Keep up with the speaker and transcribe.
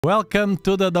Welcome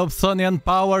to the Dobsonian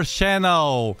Power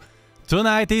Channel.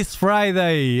 Tonight is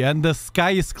Friday and the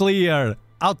sky is clear.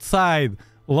 Outside,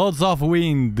 loads of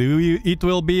wind. It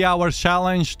will be our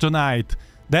challenge tonight.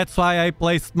 That's why I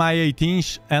placed my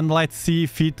 8-inch and let's see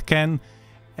if it can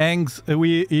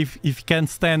if it can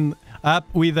stand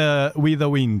up with the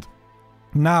wind.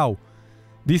 Now,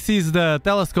 this is the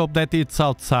telescope that it's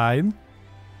outside.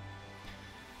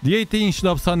 The 8-inch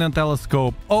Dobsonian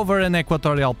telescope over an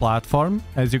equatorial platform,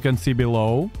 as you can see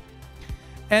below.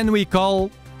 And we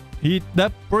call it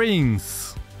the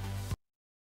Prince.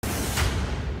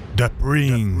 The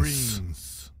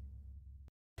Prince.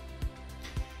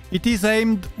 It is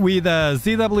aimed with a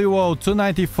ZWO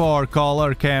 294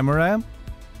 color camera,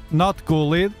 not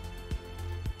cooled.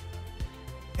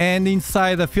 And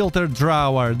inside the filter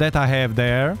drawer that I have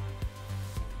there,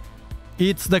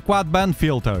 it's the quad band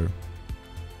filter.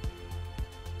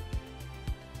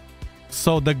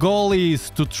 So the goal is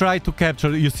to try to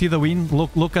capture. You see the wind?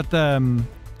 Look at the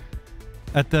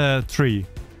tree.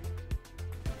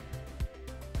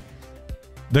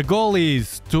 The goal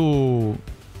is to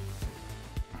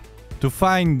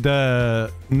find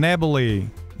the nebulae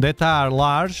that are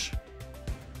large,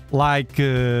 like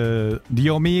the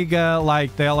Omega,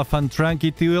 like the elephant trunk.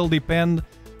 It will depend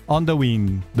on the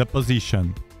wind, the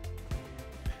position.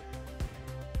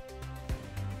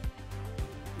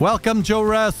 Welcome Joe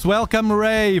Russ, welcome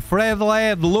Ray, Fred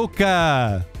Led,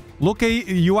 Luca. Luca,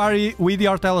 you are with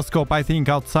your telescope, I think,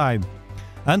 outside.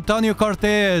 Antonio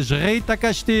Cortez, Rita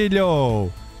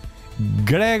Castillo,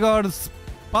 Gregor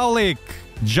Paulik,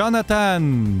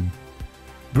 Jonathan.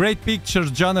 Great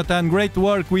pictures, Jonathan. Great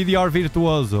work with your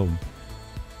virtuoso.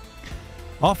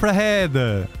 Off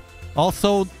ahead.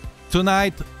 Also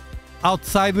tonight,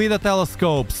 outside with a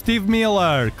telescope. Steve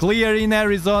Miller, clear in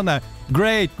Arizona.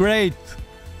 Great, great.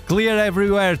 Clear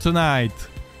everywhere tonight.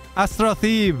 Astro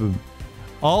Thief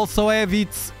also have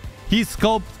his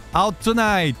scope out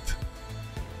tonight.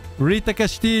 Rita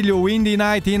Castillo, windy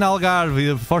night in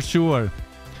Algarve for sure.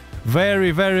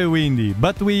 Very, very windy,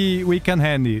 but we can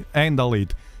handle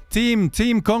it. Team,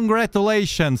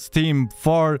 congratulations, team,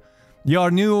 for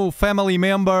your new family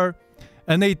member,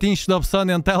 an 8-inch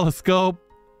Dobsonian telescope.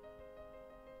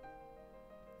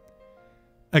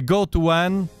 A go-to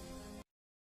one.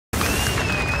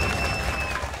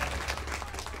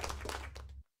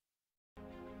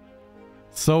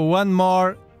 So one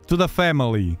more to the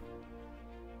family.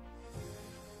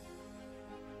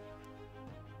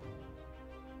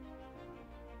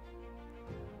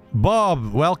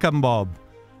 Bob, welcome Bob.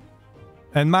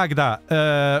 And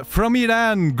Magda, from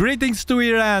Iran, greetings to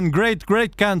Iran,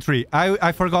 great country.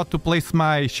 I forgot to place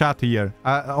my shot here.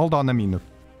 Hold on a minute.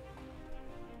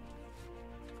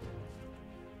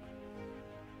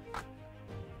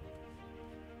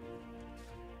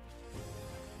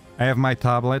 I have my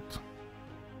tablet.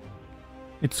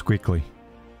 It's quickly.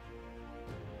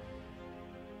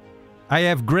 I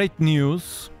have great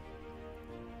news.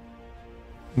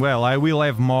 Well, I will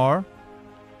have more.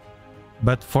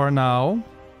 But for now...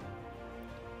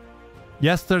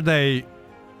 Yesterday...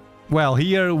 Well,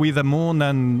 here with the moon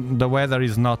and the weather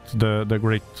is not the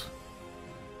great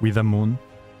with the moon.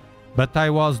 But I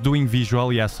was doing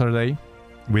visual yesterday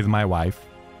with my wife.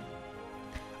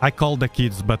 I called the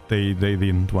kids, but they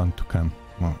didn't want to come.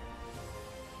 Well.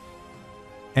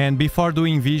 And before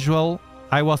doing visual,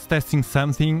 I was testing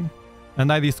something,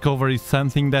 and I discovered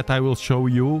something that I will show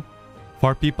you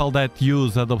for people that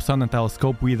use a Dobsonian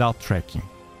telescope without tracking.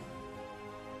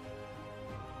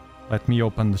 Let me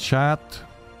open the chat.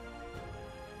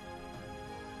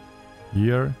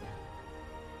 Here.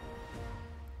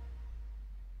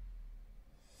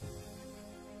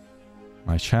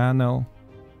 My channel.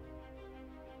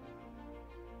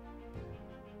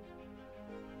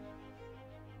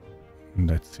 And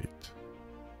that's it.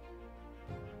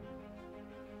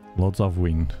 Lots of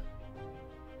wind.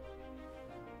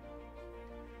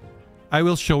 I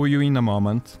will show you in a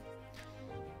moment.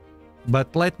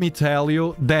 But let me tell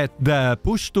you that the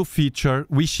push-to feature,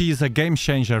 which is a game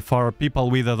changer for people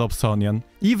with a Dobsonian,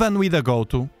 even with a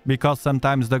go-to, because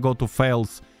sometimes the go-to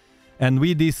fails, and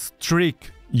with this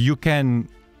trick you can,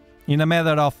 in a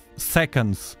matter of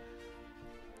seconds,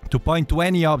 to point to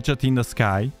any object in the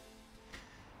sky.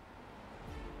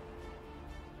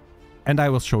 And I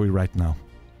will show you right now.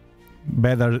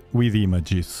 Better with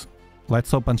images.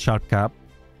 Let's open SharpCap.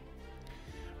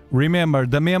 Remember,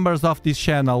 the members of this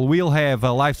channel will have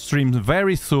a live stream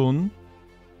very soon.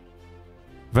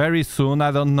 Very soon. I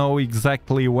don't know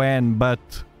exactly when,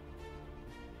 but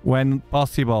when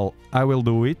possible, I will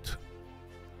do it.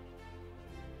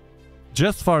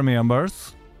 Just for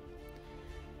members.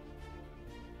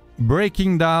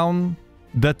 breaking down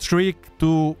the trick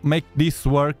to make this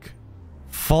work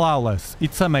flawless.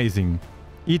 It's amazing.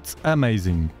 It's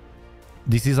amazing.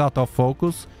 This is out of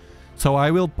focus, so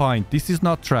I will point. This is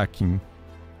not tracking.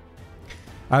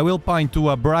 I will point to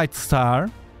a bright star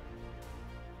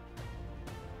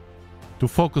to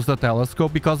focus the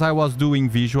telescope because I was doing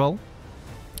visual,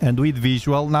 and with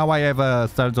visual now I have a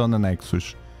stars on the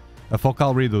nexus, a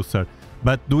focal reducer,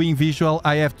 but doing visual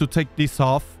I have to take this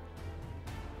off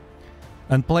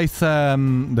and place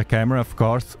the camera, of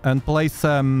course, and place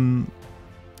an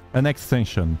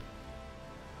extension.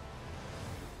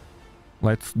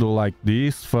 Let's do like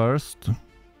this first.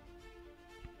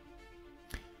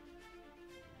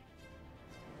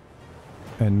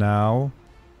 And now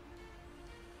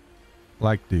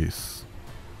like this.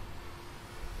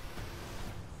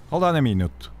 Hold on a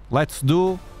minute. Let's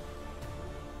do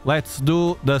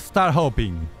the star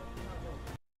hopping.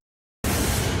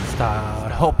 Star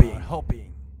hopping.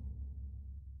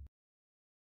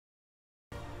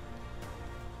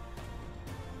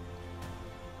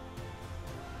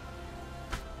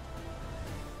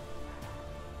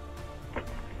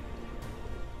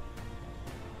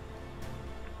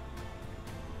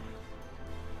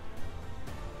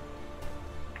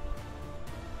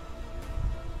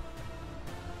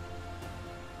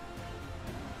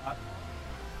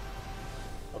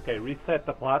 Okay, reset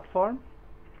the platform.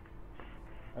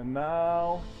 And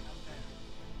now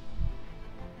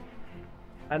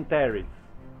Antares.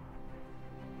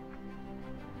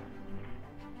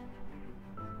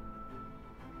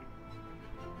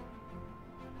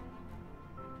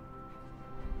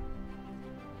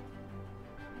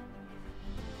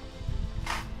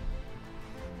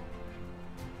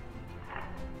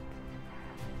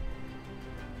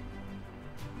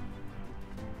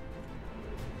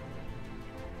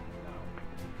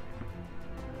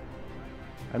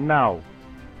 And now,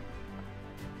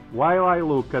 while I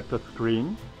look at the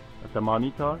screen, at the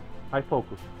monitor, I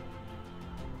focus.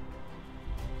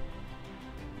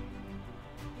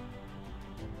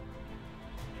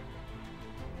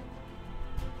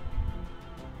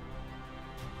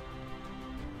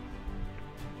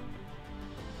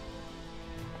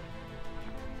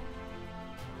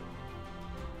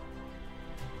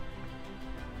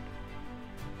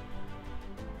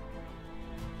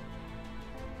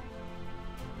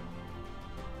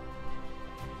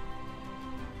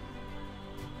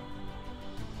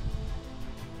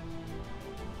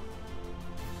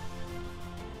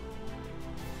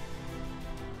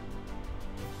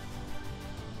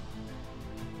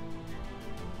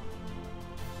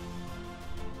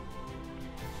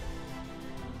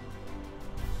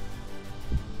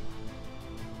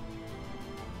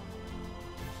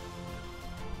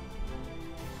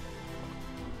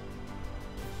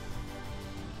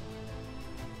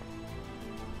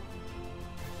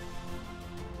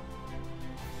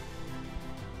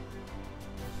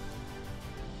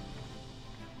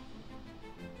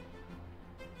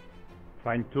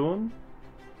 Fine tune.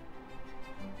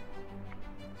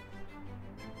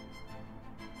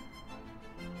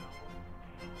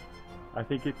 I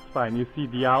think it's fine. You see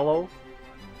the halo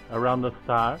around the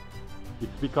star.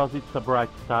 It's because it's a bright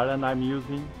star and I'm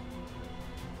using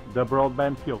the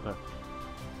broadband filter.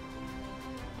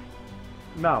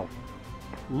 Now,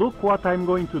 look what I'm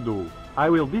going to do. I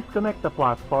will disconnect the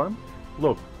platform.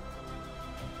 Look.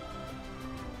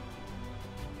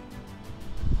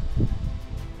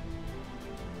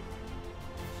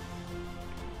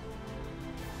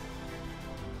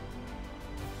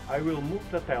 I will move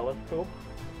the telescope.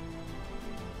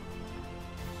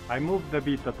 I move the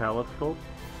beta telescope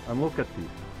and look at this.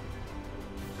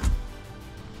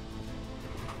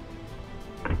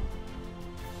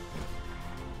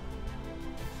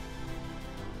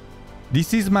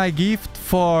 This is my gift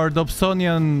for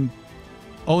Dobsonian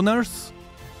owners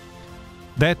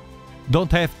that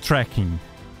don't have tracking.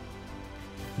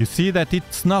 You see that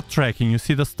it's not tracking. You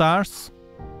see the stars?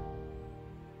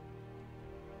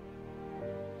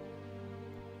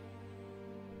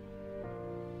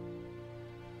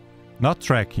 Not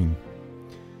tracking.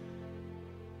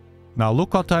 Now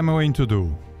look what I'm going to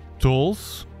do.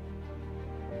 Tools,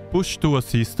 push to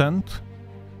assistant,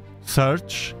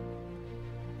 search,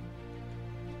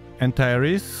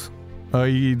 Antares.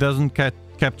 He doesn't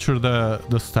capture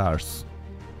the stars.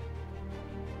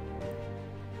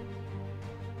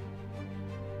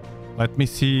 Let me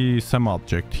see some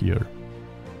object here.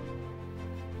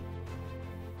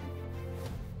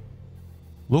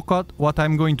 Look at what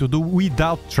I'm going to do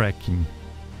without tracking.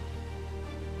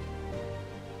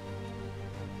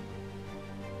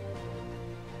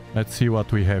 Let's see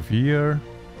what we have here.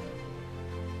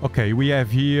 Okay, we have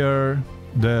here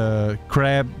the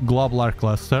Crab globular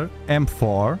cluster,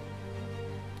 M4.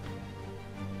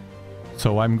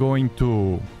 So I'm going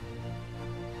to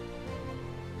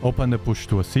open the push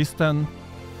to assistant,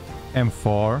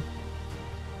 M4.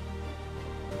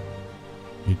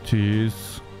 It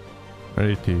is,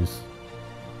 where it is,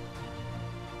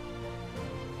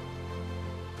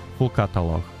 full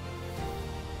catalog.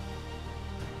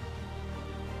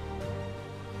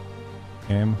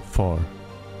 M4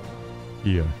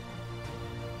 here.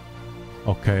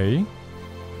 Okay.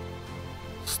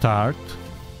 Start.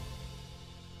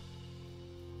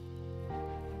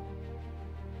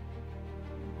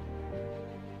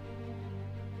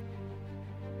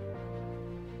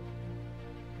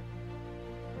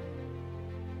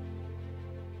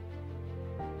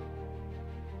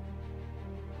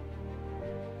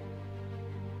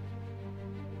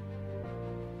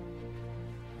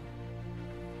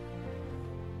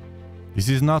 This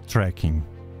is not tracking.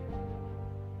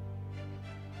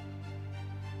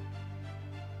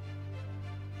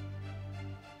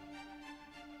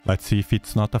 Let's see if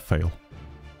it's not a fail.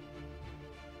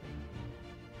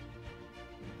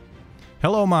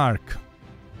 Hello, Mark.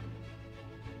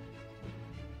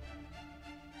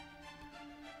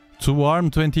 Too warm,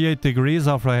 28 degrees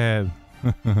overhead.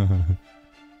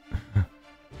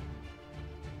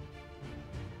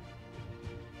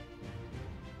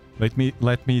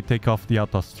 Let me take off the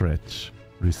auto stretch.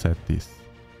 Reset this.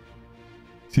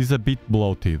 This is a bit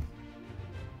bloated.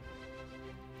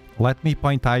 Let me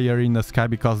point higher in the sky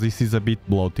because this is a bit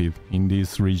bloated in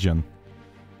this region.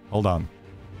 Hold on.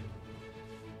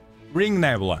 Ring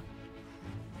nebula.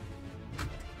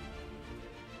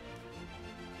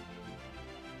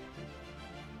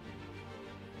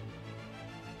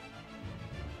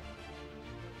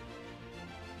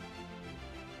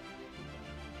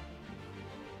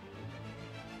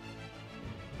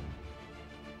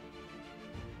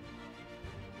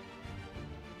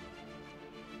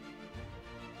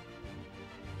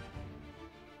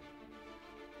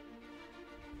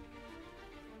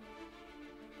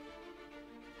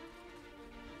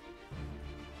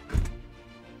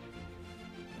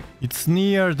 It's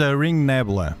near the Ring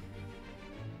Nebula.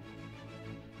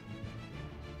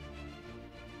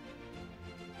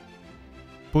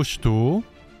 Push to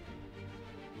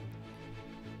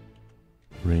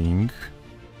Ring.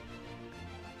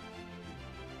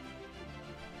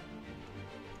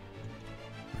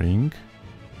 Ring.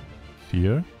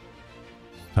 Here.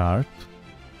 Start.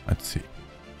 Let's see.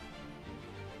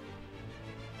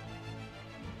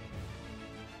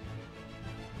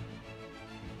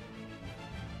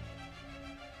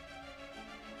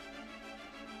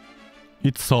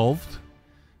 It's solved.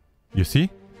 You see?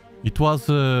 It was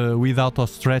without a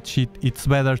stretch. It's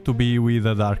better to be with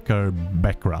a darker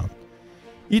background.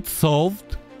 It's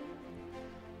solved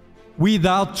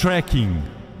without tracking.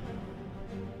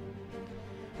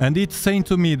 And it's saying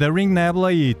to me the Ring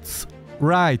Nebula, it's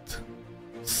right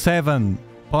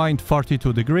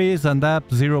 7.42 degrees and up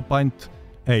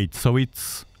 0.8. So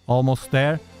it's almost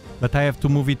there, but I have to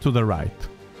move it to the right.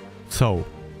 So,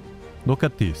 look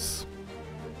at this.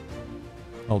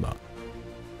 Hold on.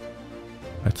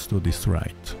 Let's do this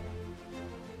right.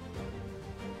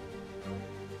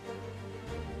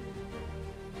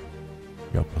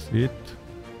 The opposite.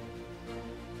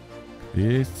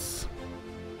 This.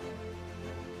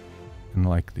 And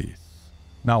like this.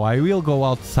 Now I will go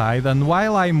outside, and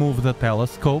while I move the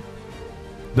telescope,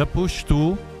 the push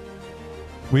to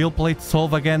will plate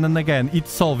solve again and again.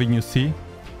 It's solving, you see.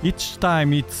 Each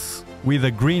time it's with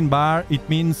a green bar, it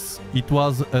means it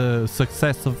was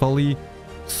successfully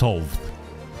solved.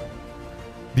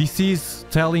 This is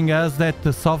telling us that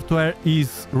the software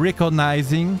is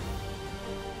recognizing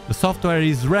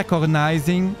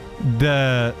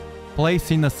the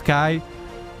place in the sky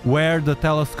where the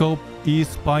telescope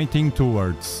is pointing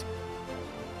towards.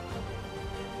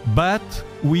 But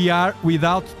we are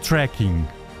without tracking.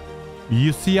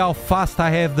 You see how fast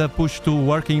I have the push tool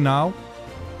working now?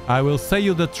 I will say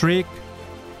you the trick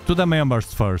to the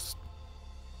members first.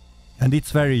 And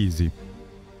it's very easy.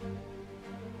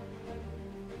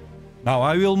 Now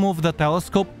I will move the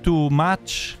telescope to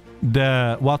match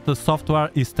what the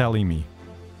software is telling me.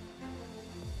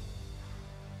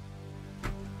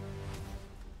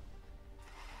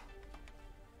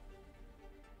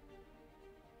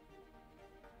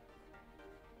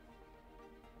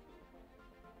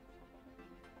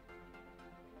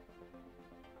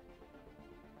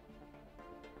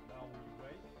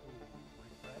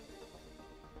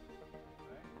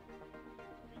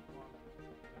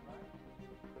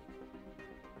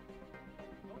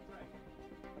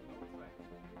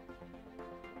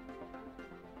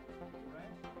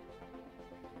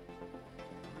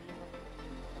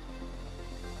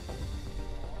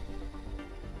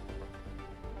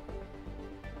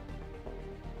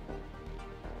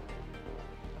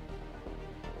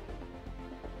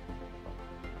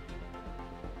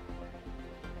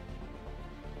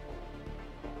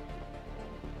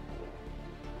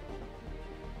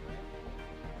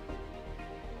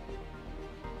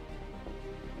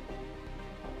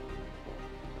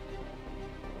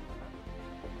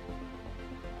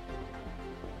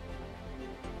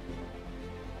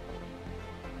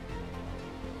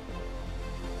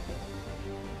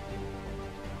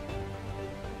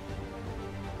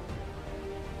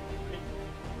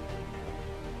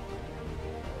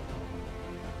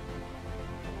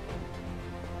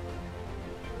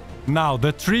 Now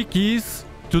the trick is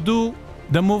to do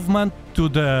the movement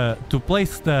to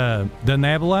place the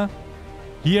nebula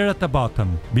here at the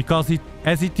bottom, because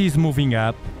as it is moving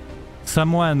up,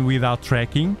 someone without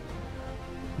tracking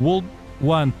would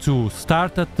want to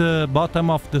start at the bottom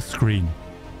of the screen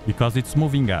because it's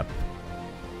moving up.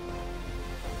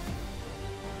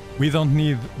 We don't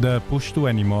need the push to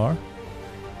anymore.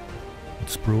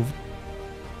 It's proved.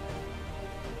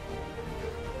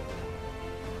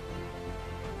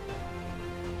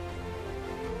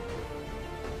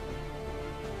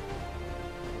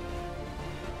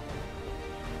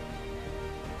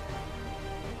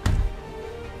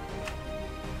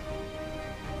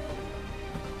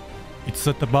 It's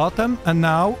at the bottom, and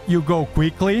now you go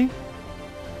quickly.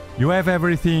 You have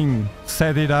everything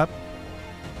set it up,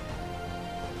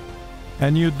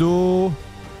 and you do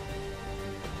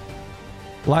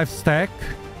live stack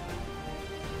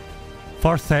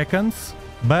 4 seconds,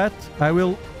 but I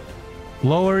will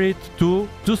lower it to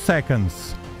 2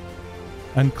 seconds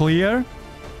and clear.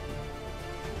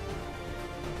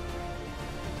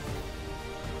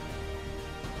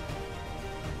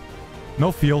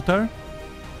 No filter.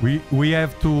 We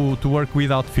have to work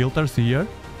without filters here.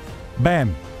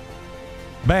 Bam!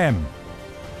 Bam!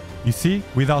 You see,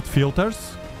 without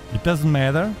filters, it doesn't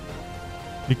matter,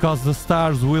 because the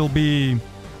stars will be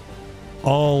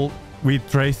all with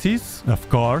traces, of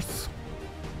course.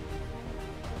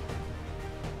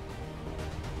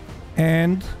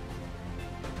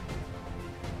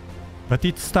 But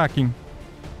it's stacking.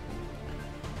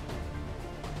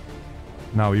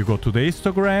 Now you go to the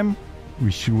histogram,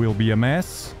 which will be a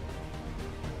mess.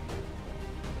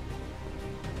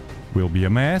 Will be a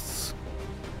mess.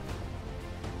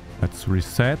 Let's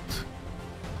reset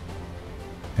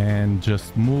and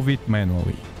just move it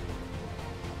manually.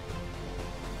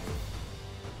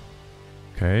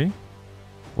 Okay,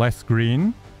 less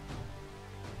green.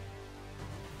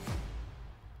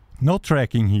 No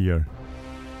tracking here.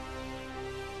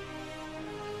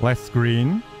 Less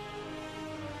green.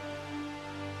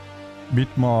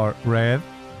 Bit more red.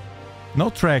 No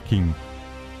tracking.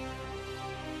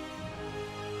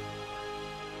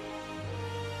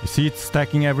 You see, it's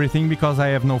stacking everything because I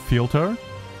have no filter.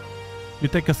 You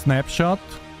take a snapshot,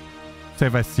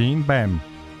 save as scene, bam.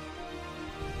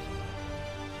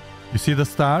 You see the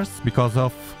stars because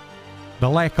of the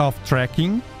lack of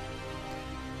tracking.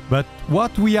 But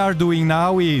what we are doing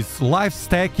now is live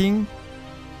stacking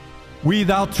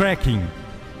without tracking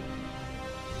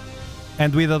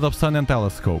and with a Dobsonian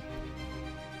telescope.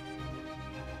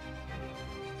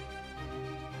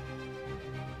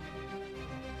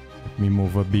 Let me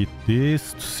move a bit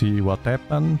this to see what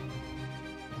happened.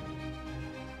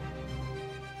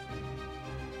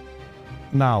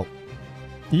 Now,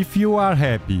 if you are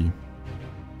happy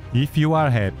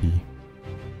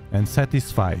and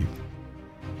satisfied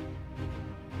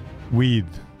with,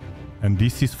 and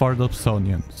this is for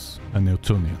Dobsonians and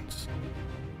Newtonians,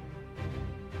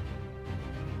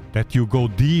 that you go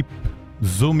deep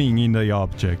zooming in the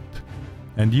object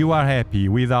and you are happy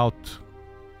without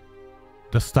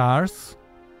the stars,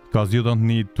 because you don't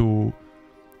need to,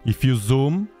 if you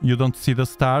zoom you don't see the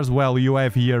stars, well, you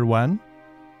have here one.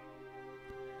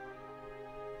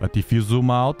 But if you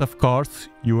zoom out, of course,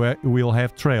 you will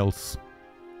have trails.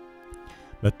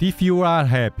 But if you are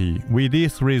happy with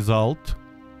this result,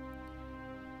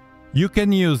 you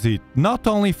can use it not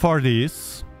only for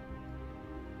this.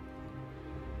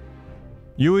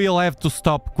 You will have to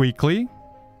stop quickly,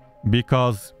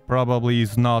 because probably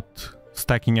it's not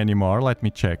stacking anymore. Let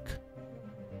me check.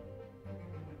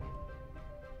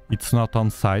 It's not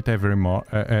on site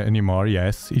anymore.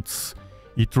 Yes,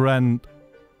 it ran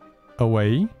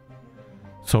away.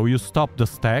 So you stop the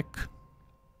stack.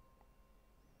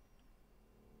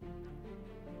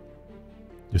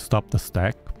 You stop the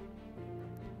stack.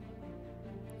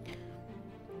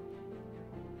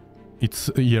 It's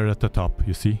here at the top,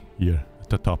 you see? Here at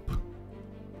the top.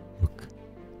 Look.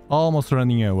 Almost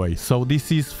running away. So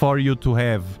this is for you to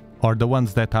have, or the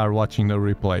ones that are watching the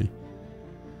replay,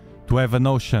 to have a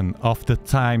notion of the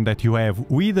time that you have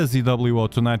with a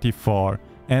ZW0294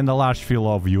 and a large field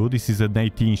of view. This is an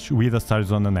 8-inch with a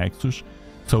stars on the nexus.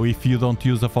 So if you don't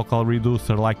use a focal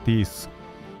reducer like this,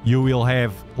 you will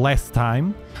have less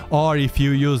time. Or if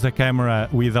you use a camera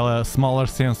with a smaller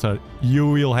sensor, you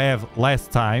will have less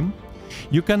time.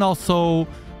 You can also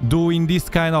do in this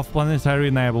kind of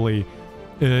planetary nebulae,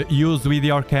 use with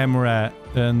your camera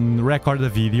and record a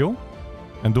video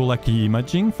and do lucky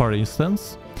imaging, for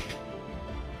instance.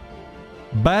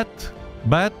 But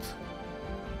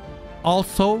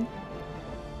also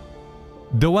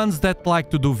the ones that like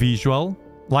to do visual,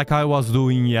 like I was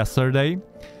doing yesterday,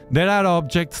 There are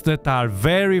objects that are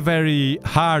very, very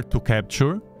hard to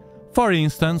capture. For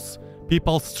instance,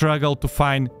 people struggle to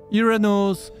find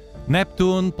Uranus,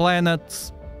 Neptune,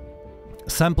 planets,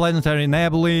 some planetary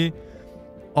nebulae,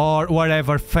 or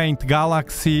whatever faint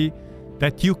galaxy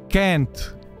that you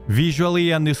can't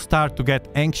visually, and you start to get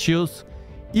anxious.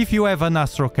 If you have an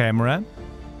astro camera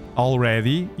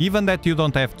already, even that you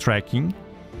don't have tracking,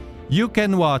 you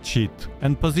can watch it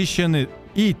and position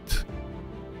it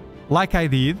like I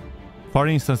did. For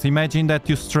instance, imagine that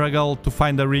you struggle to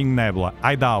find a ring nebula.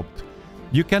 I doubt.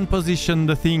 You can position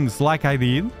the things like I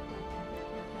did,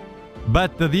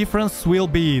 but the difference will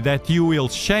be that you will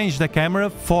change the camera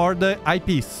for the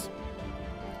eyepiece.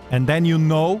 And then you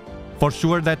know for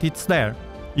sure that it's there.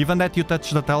 Even that you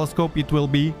touch the telescope, it will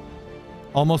be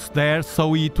almost there,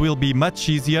 so it will be much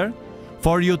easier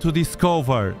for you to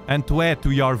discover and to add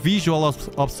to your visual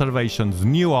observations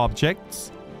new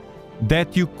objects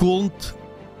that you couldn't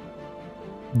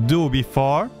do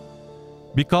before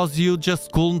because you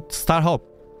just couldn't start up.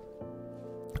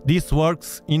 This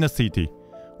works in a city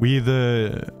with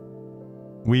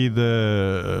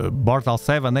Portal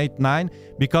 7, 8, 9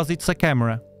 because it's a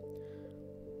camera.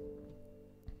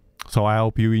 So I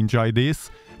hope you enjoy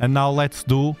this, and now let's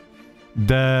do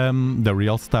the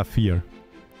real stuff here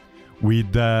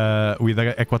with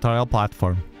the equatorial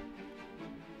platform.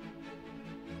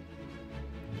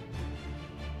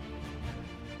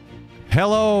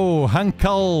 Hello,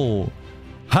 Uncle!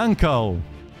 Uncle!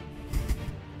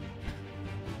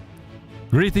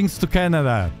 Greetings to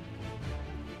Canada!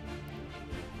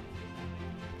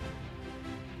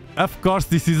 Of course,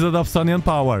 this is a Dobsonian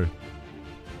power.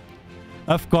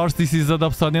 Of course, this is a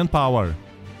Dobsonian power.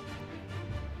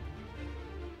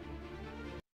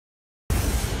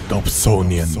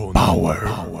 Dobsonian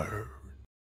power.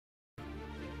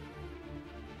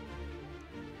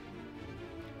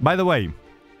 By the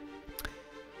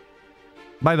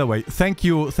way, thank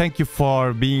you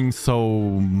for being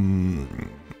so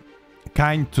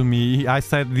kind to me. I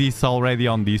said this already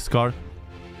on Discord,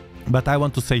 but I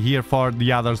want to say here for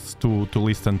the others to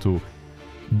listen to.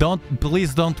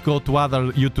 Please don't go to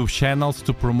other YouTube channels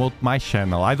to promote my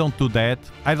channel. I don't do that.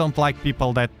 I don't like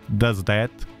people that does that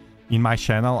in my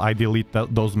channel. I delete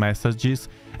those messages,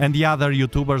 and the other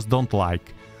YouTubers don't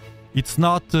like. It's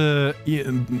not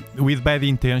with bad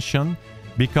intention,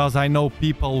 because I know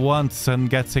people wants and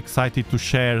gets excited to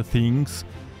share things,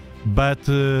 but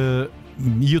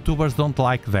YouTubers don't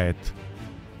like that.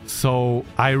 So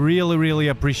I really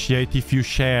appreciate if you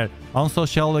share on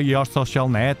your social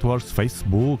networks,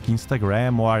 Facebook,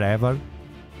 Instagram, whatever,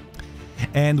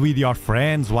 and with your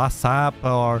friends, WhatsApp,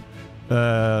 or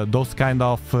those kind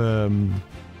of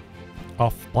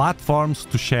platforms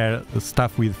to share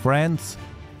stuff with friends.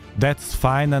 That's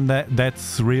fine, and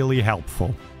that's really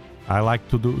helpful. I like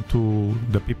to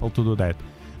the people to do that,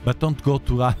 but don't go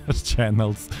to other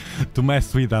channels to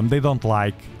mess with them. They don't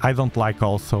like. I don't like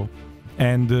also,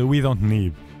 and we don't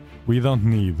need. We don't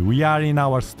need. We are in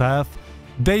our stuff.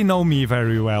 They know me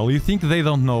very well. You think they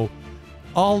don't know?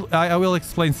 I will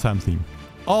explain something.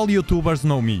 All YouTubers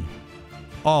know me.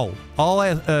 All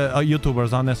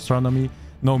YouTubers on astronomy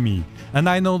know me, and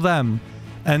I know them.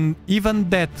 And even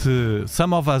that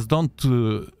some of us don't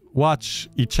watch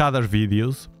each other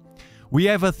videos, we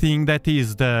have a thing that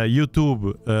is the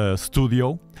YouTube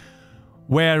studio,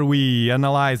 where we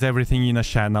analyze everything in a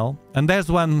channel. And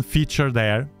there's one feature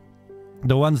there,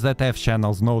 the ones that have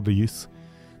channels know this,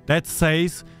 that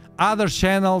says other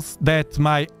channels that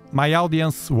my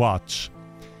audience watch.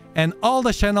 And all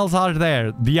the channels are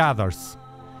there, the others.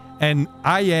 And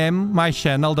I am, my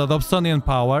channel, the Dobsonian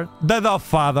Power, the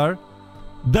Dobfather,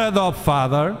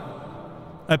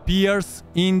 appears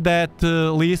in that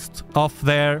list of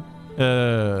their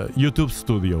YouTube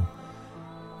studio.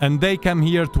 And they come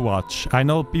here to watch. I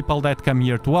know people that come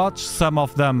here to watch. Some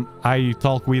of them, I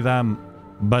talk with them,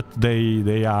 but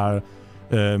they are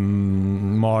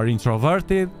more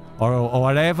introverted or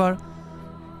whatever.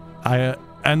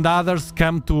 And others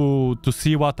come to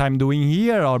see what I'm doing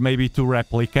here, or maybe to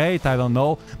replicate, I don't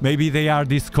know. Maybe they are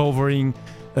discovering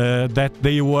that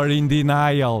they were in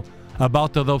denial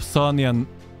about the Dobsonian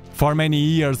for many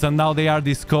years, and now they are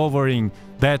discovering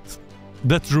that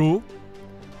the true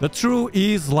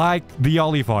is like the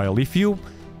olive oil. If you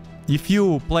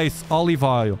place olive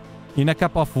oil in a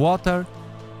cup of water,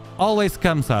 always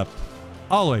comes up.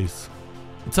 Always.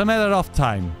 It's a matter of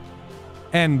time.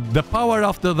 And the power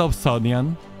of the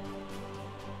Dobsonian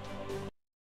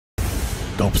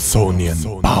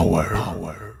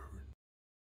power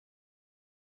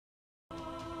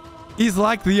is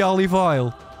like the olive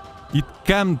oil. It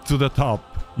comes to the top.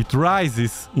 It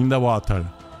rises in the water.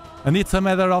 and it's a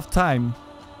matter of time.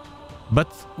 But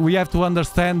we have to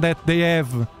understand that they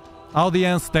have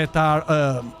audience that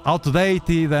are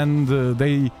outdated, and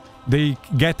they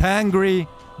get angry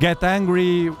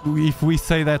if we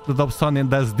say that the Dobsonian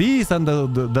does this and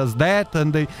does that,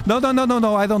 and they no,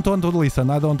 I don't want to listen.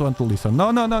 No,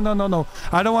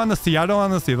 I don't want to see.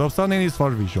 Dobsonian is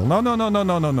for visual.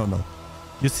 No.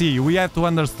 You see, we have to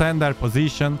understand their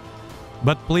position.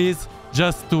 But please,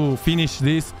 just to finish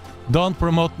this, don't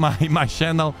promote my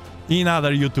channel in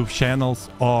other YouTube channels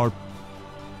or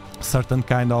certain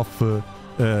kind of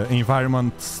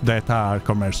environments that are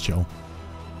commercial.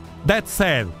 That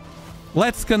said,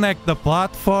 let's connect the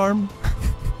platform.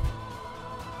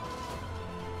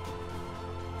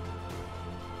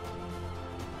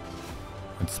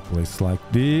 Let's place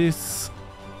like this.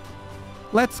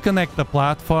 Let's connect the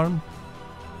platform.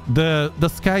 The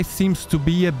sky seems to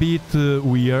be a bit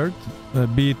weird, a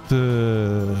bit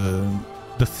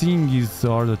the thing is,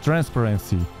 or the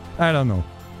transparency, I don't know.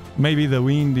 Maybe the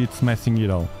wind it's messing it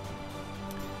all.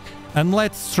 And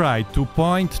let's try to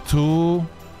point to,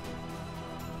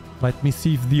 let me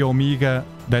see if the Omega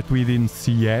that we didn't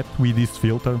see yet with this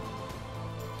filter.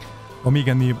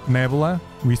 Omega Nebula,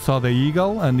 we saw the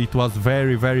eagle and it was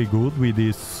very good with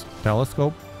this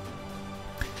telescope.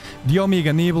 The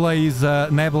Omega Nebula is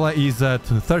at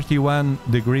 31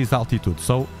 degrees altitude,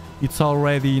 so it's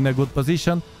already in a good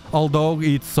position, although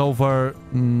it's over,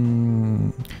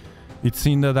 it's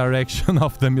in the direction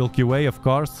of the Milky Way, of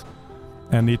course,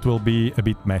 and it will be a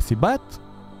bit messy, but,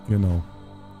 you know.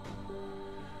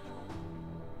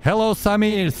 Hello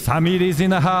Samir, Samir is in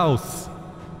the house.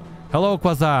 Hello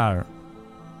Quasar.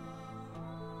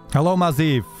 Hello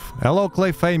Mazif. Hello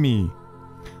Clayfamy.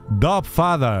 Dob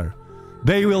Father.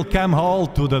 They will come all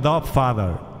to the Dob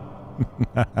Father.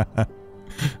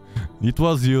 It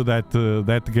was you that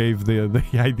gave the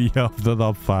idea of the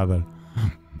Dob Father.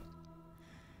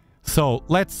 So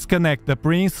let's connect the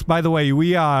Prince. By the way,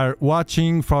 we are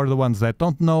watching, for the ones that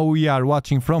don't know, we are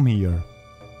watching from here.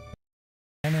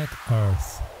 Planet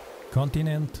Earth.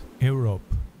 Continent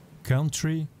Europe.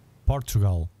 Country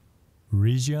Portugal.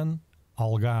 Region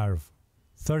Algarve.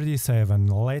 37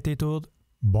 latitude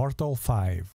Bortle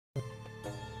 5.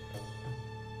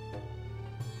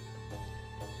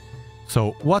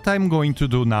 So what I'm going to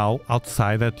do now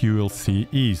outside that you will see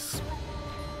is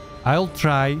I'll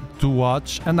try to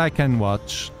watch, and I can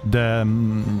watch the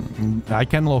I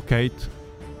can locate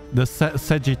the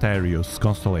Sagittarius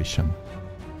constellation.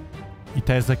 It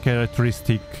has a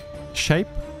characteristic shape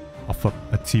of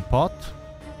a teapot,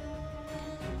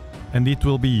 and it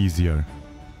will be easier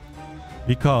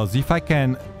because if I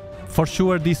can, for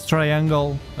sure this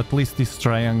triangle, at least this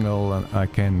triangle, I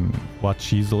can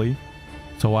watch easily.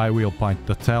 So I will point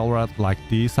the tail rod like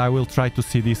this. I will try to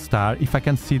see this star. If I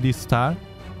can see this star,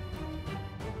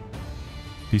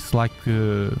 it's like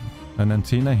an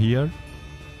antenna here.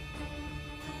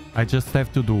 I just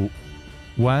have to do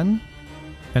one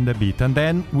and a bit, and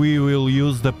then we will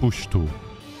use the push tool,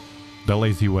 the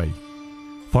lazy way,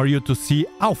 for you to see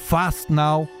how fast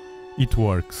now it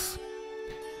works.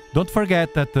 Don't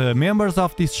forget that the members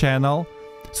of this channel,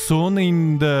 soon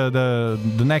in the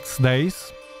next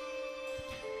days,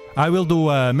 I will do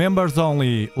a members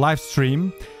only live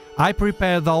stream. I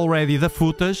prepared already the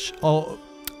footage.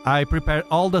 I prepared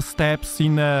all the steps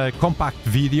in a compact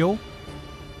video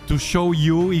to show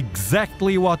you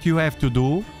exactly what you have to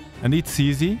do. And it's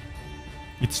easy.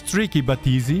 It's tricky but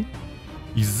easy.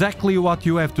 Exactly what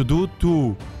you have to do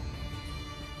to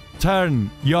turn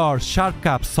your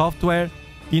SharpCap software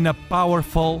in a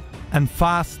powerful and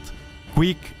fast,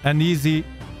 quick and easy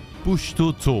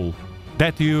push-to tool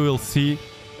that you will see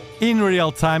in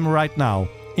real time right now.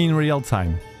 In real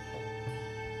time.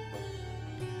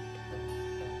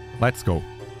 Let's go.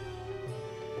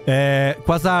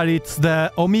 Quasar, it's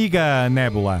the Omega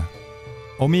Nebula.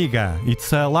 Omega,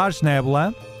 it's a large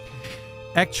nebula.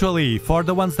 Actually, for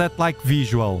the ones that like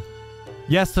visual,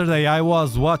 yesterday I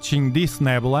was watching this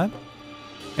nebula,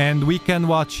 and we can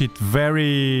watch it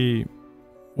very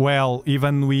well,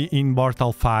 even we in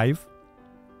Bortle 5.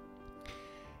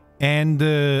 And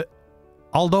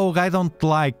although I don't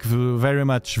like very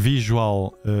much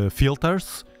visual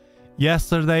filters,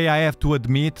 yesterday I have to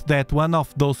admit that one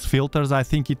of those filters, I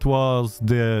think it was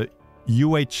the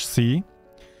UHC,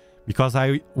 because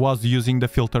I was using the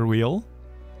filter wheel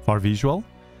for visual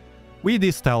with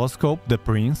this telescope, the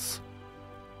Prince,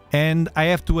 and I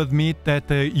have to admit that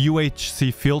the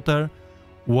UHC filter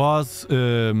was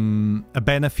a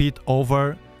benefit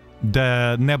over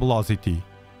the nebulosity.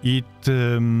 It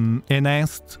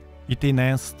enhanced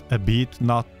a bit,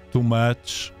 not too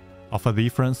much of a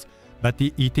difference, but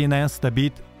it enhanced a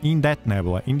bit in that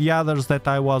nebula. In the others that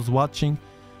I was watching,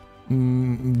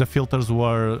 the filters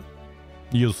were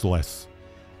useless.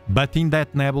 But in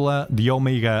that nebula, the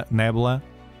Omega nebula,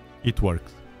 it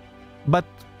works. But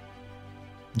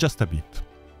just a bit.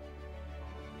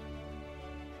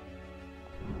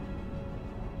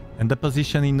 And the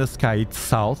position in the sky, it's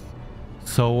south.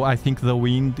 So I think the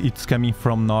wind, it's coming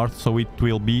from north, so it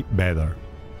will be better.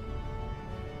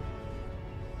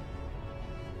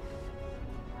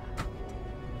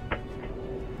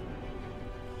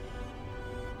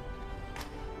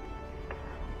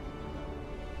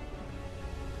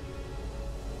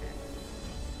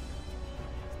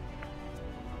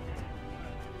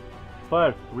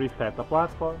 First, reset the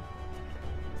platform.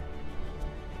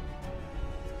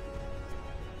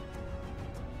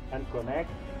 And connect.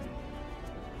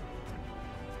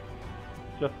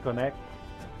 Just connect.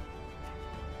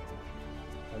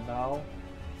 And now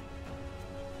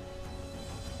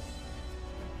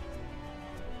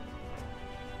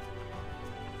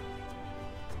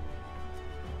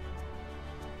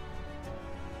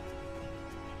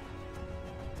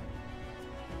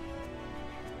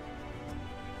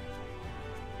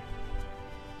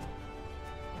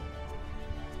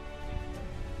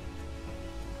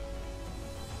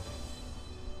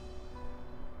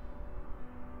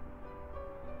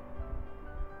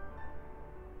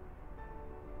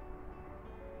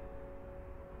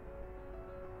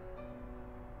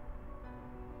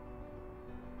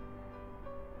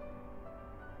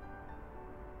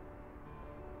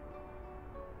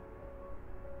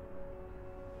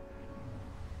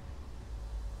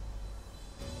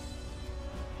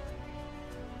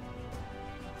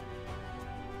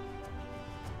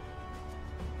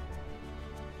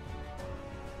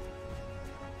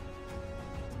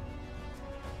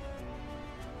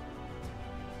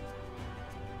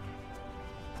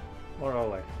more or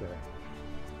less there.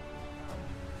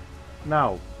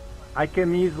 Now, I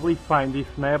can easily find this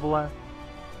nebula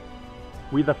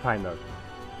with a finder.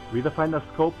 With the finder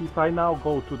scope, if I now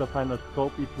go to the finder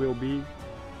scope, it will be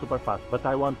super fast. But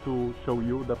I want to show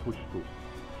you the push to.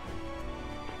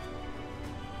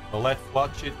 So let's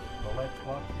watch it.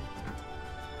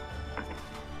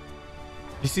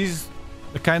 This is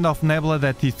the kind of nebula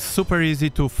that is super easy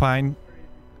to find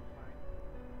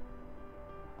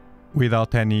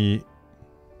without any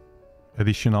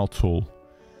additional tool.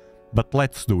 But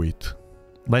let's do it.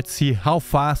 Let's see how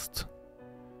fast.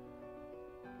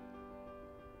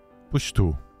 Push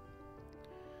 2.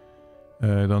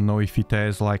 I don't know if it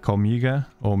has like Omega.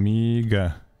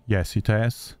 Omega. Yes, it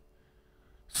has.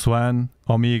 Swan,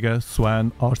 Omega,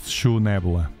 Swan, Horseshoe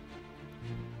Nebula.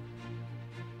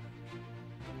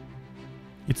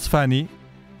 It's funny.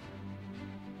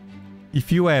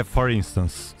 If you have, for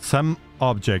instance, some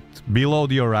object below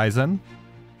the horizon,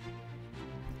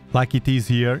 like it is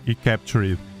here, you capture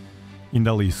it in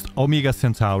the list. Omega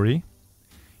Centauri.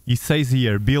 It says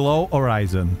here, below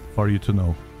horizon, for you to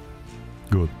know.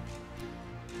 Good.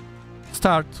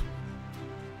 Start.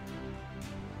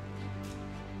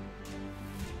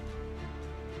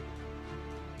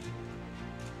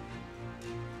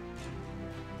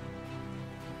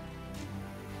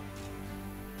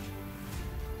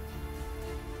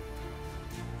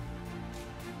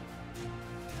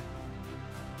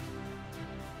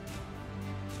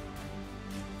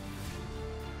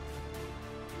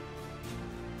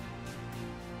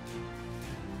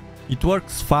 It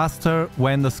works faster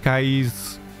when the sky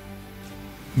is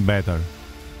better.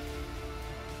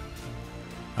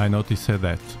 I noticed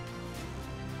that.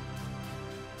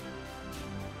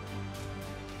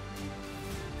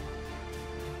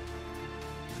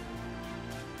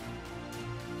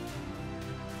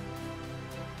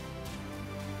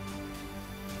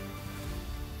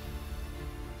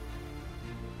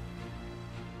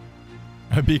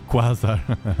 A big quasar.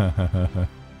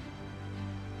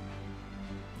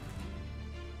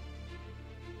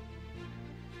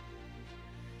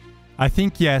 I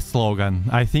think yes, Logan.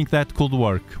 I think that could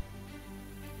work.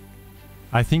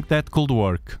 I think that could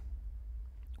work.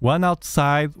 One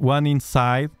outside, one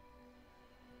inside.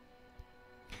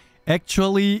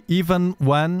 Actually, even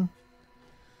one.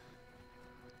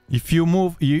 If you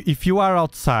move, if you are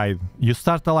outside, you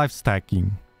start a live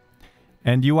stacking,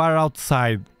 and you are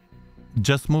outside,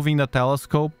 just moving the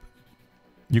telescope,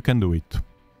 you can do it.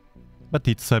 But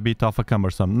it's a bit of a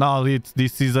cumbersome. No,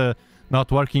 this is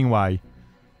not working. Why?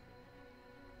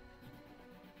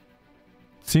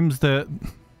 Seems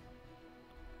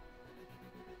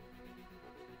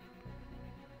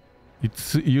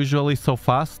it's usually so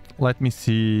fast. Let me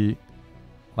see,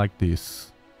 like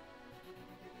this.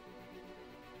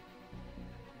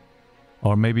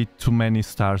 Or maybe too many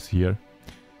stars here.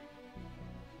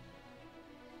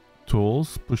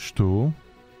 Tools, push 2.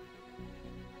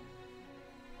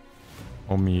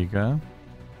 Omega.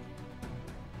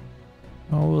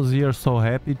 I was here so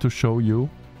happy to show you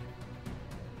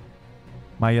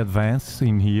my advance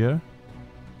in here.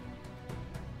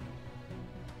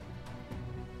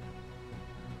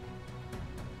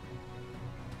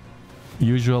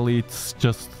 Usually it's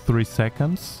just 3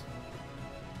 seconds.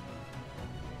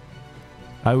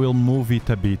 I will move it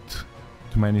a bit.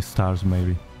 Too many stars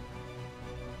maybe.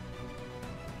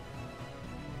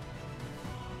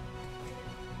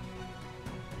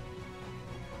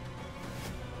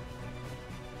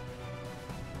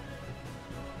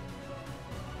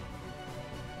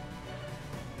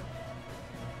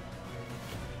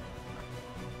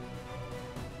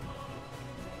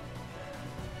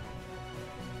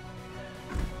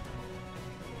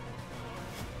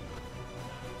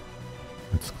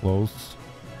 It's close.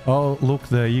 Oh, look,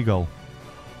 the eagle.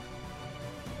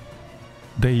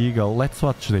 The eagle. Let's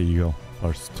watch the eagle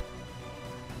first.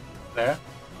 There.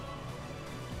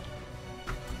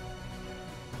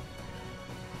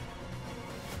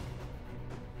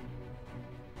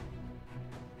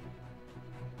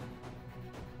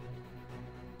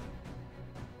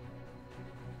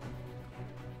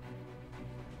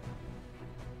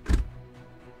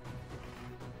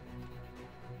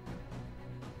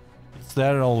 It's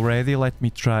there already. Let me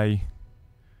try.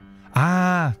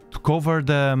 Ah, to cover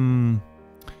the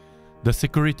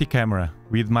security camera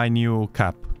with my new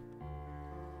cap.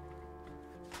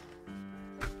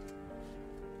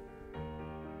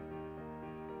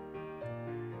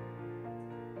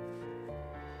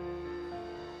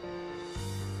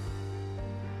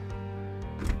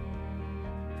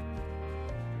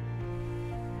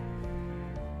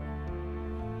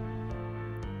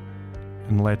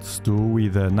 And let's do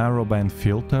with a narrowband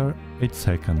filter 8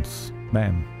 seconds.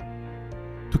 Bam.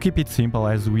 To keep it simple,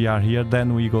 as we are here,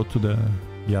 then we go to the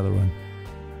other one.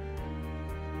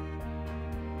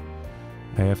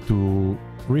 I have to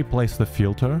replace the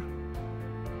filter.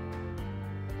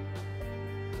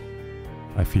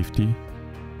 550.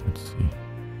 Let's see.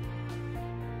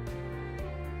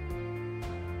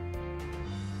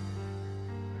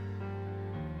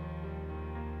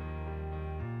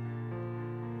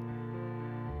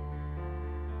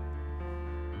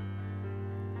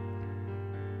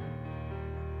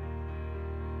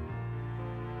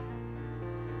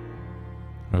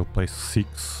 I'll place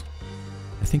 6.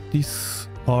 I think this,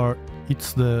 or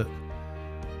it's the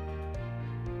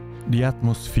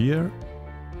atmosphere,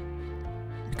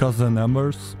 because the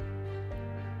numbers,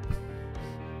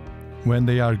 when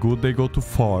they are good, they go to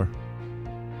 4,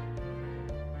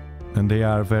 and they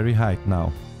are very high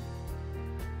now.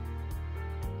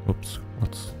 Oops,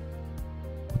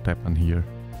 what happened here?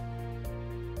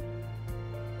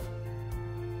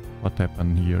 What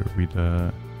happened here with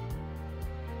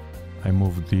I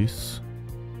moved this,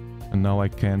 and now I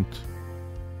can't.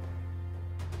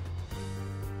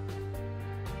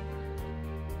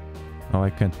 Now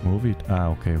I can't move it. Ah,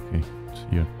 okay, it's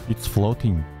here. It's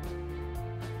floating.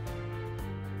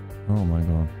 Oh my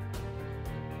god.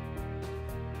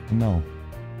 No.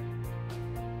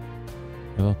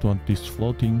 I don't want this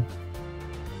floating.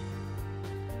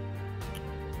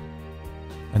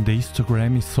 And the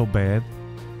histogram is so bad.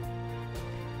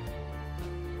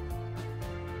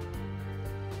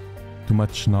 Too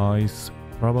much noise,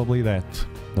 probably that's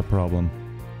the problem.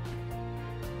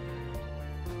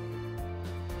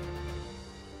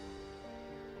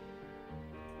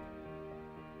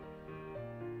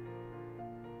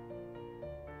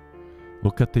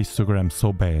 Look at the histogram,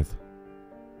 so bad.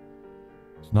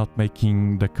 It's not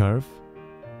making the curve.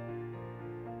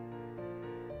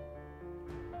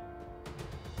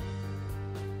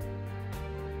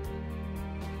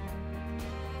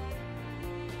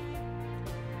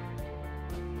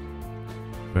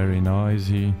 Very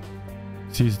noisy.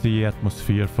 This is the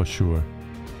atmosphere for sure.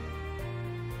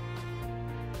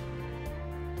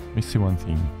 Let me see one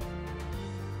thing.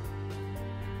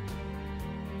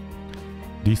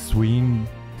 This wind.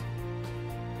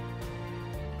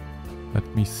 Let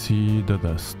me see the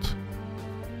dust.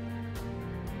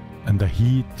 And the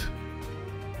heat.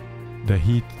 The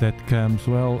heat that comes,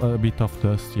 well, a bit of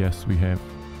dust, yes, we have.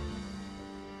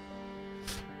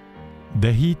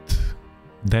 The heat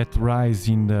that rise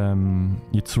in the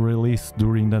it's released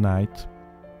during the night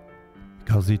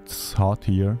because it's hot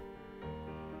here.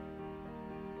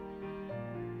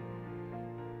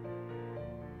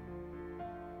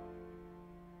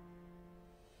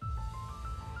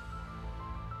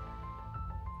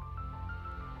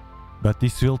 But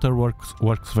this filter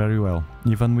works very well.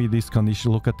 Even with this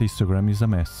condition, look at the histogram, is a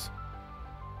mess.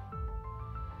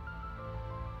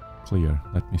 Clear.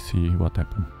 Let me see what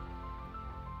happened.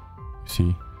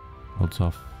 See? Loads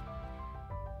of...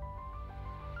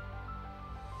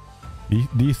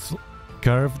 This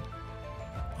curve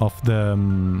of the...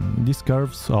 these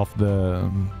curves of the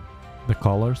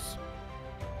colors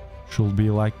should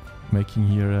be like making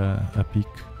here a peak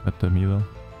at the middle.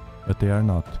 But they are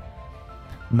not.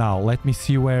 Now, let me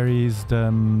see where is the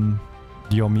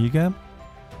omega.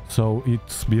 So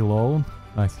it's below,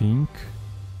 I think.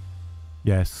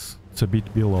 Yes, it's a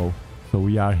bit below. So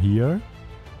we are here.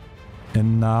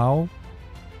 And now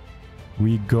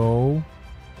we go...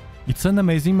 It's an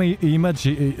amazing image,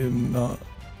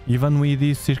 even with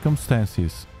these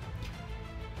circumstances.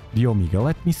 The omega.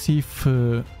 Let me see if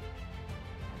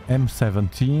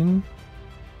M17...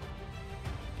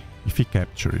 if he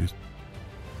captures it.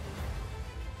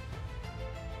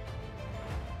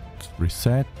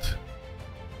 Reset.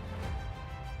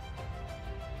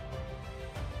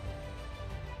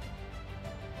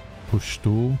 Push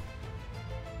tool.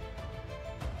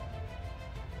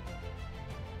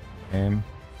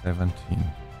 M17.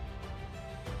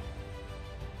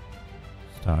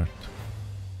 Start.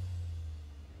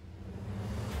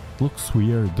 Looks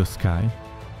weird, the sky.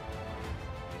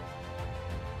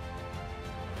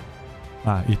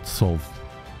 Ah, it's solved.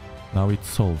 Now it's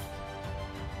solved.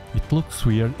 It looks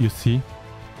weird, you see,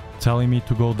 telling me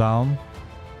to go down.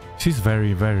 This is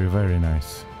very, very, very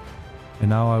nice. And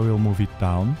now I will move it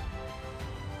down.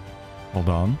 Hold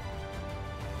on.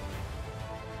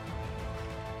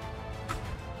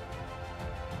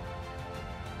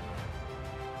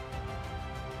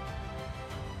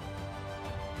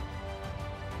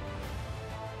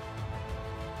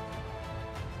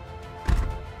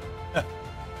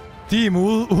 Team,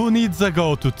 who needs a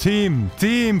go-to? Team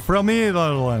from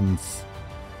Netherlands.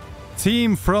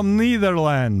 Team from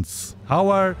Netherlands.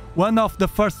 Our one of the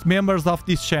first members of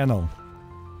this channel.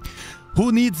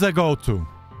 Who needs a go-to?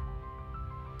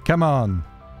 Come on.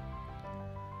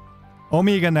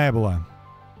 Omega Nebula.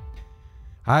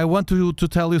 I want to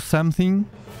tell you something.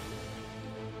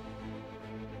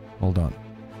 Hold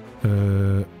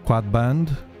on. Quad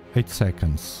band, 8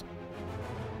 seconds.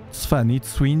 It's fun,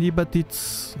 it's windy, but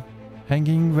it's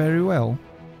hanging very well.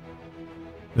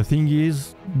 The thing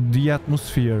is, the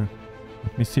atmosphere.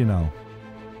 Let me see now.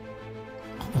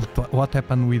 What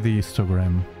happened with the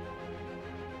histogram?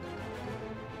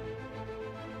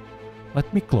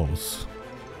 Let me close.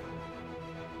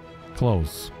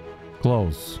 Close.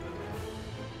 Close.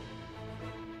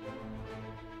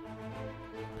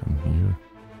 Come here.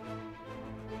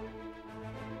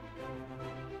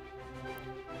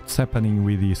 What's happening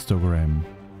with the histogram?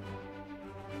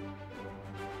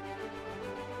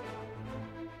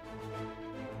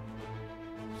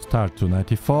 Start to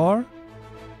 94.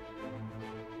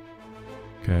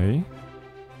 Okay.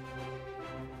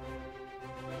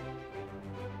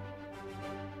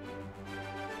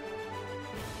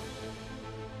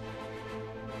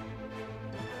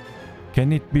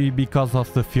 Can it be because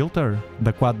of the filter?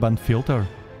 The quad band filter?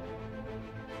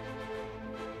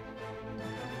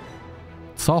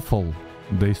 It's awful,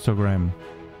 the histogram.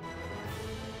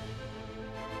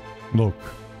 Look,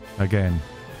 again.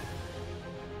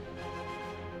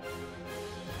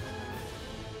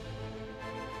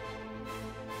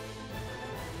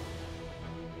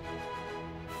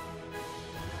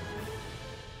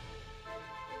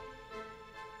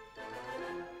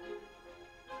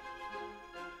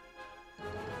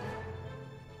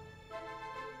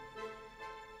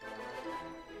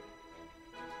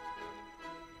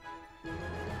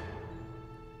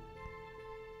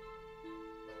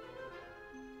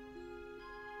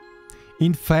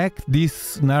 In fact,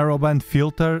 this narrowband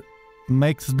filter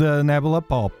makes the nebula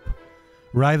pop.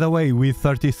 Right away, with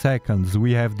 30 seconds,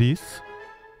 we have this.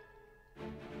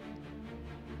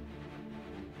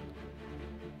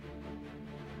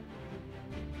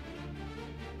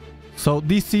 So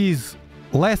this is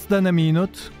less than a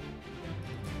minute.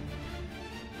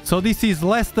 So this is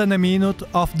less than a minute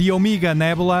of the Omega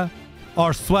Nebula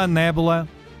or Swan Nebula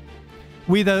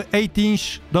with an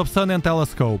 8-inch Dobsonian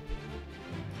telescope.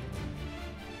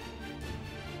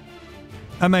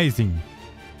 Amazing.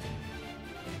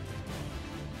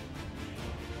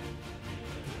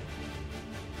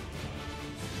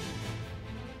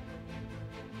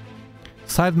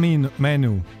 Side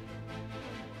menu.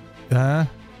 Can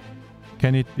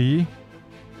it be?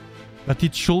 But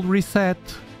it should reset.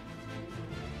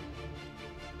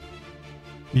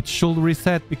 It should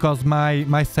reset because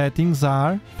my settings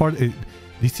are for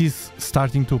this is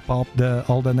starting to pop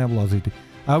all the nebulosity.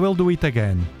 I will do it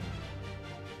again.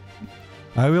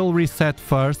 I will reset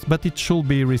first, but it should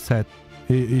be reset.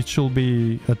 It should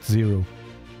be at 0.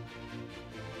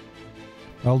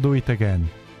 I'll do it again.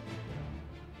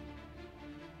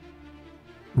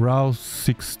 Row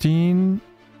 16.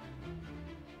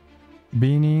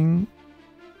 Binning.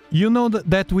 You know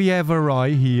that we have a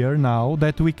ROI here now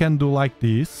that we can do like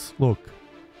this. Look.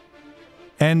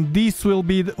 And this will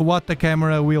be what the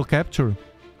camera will capture.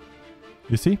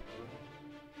 You see?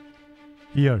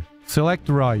 Here. Select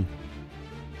ROI.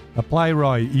 Apply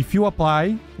ROI. If you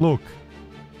apply, look.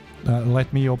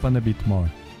 Let me open a bit more.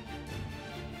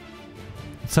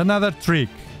 It's another trick.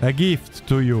 A gift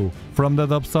to you from the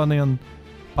Dobsonian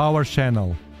power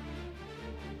channel.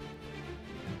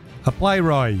 Apply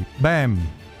ROI. Bam.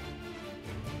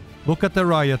 Look at the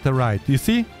ROI at the right. You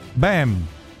see? Bam.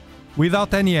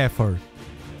 Without any effort.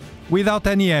 Without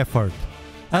any effort.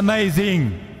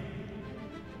 Amazing.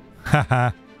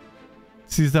 Haha.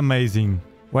 This is amazing.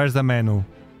 Where's the menu?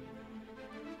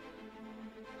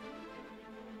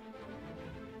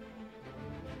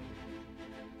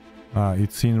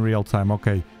 It's in real time.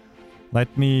 Okay.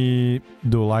 Let me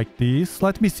do like this.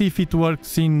 Let me see if it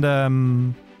works in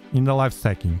the live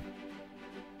stacking.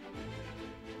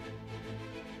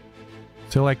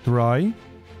 Select ROI.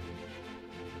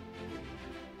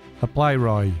 Apply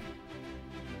ROI.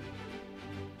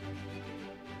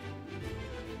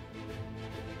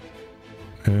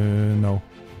 No.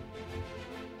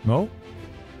 No?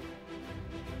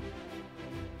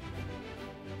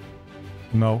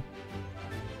 No.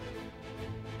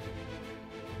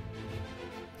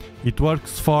 It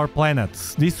works for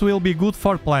planets. This will be good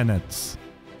for planets.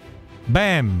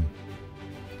 Bam!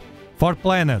 For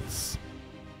planets.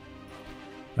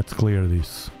 Let's clear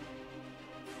this.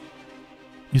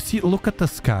 You see, look at the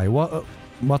sky.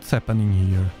 What's happening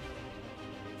here?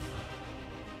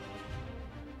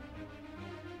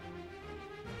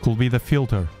 Could be the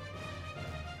filter.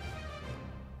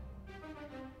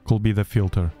 Could be the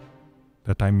filter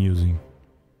that I'm using.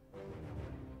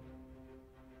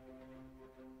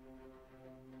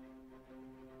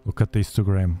 Look at the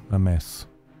histogram, a mess.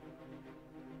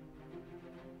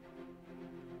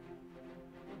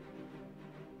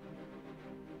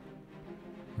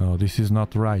 No, this is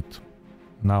not right.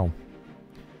 Now,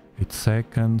 8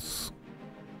 seconds.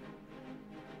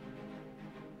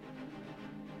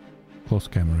 Close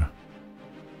camera.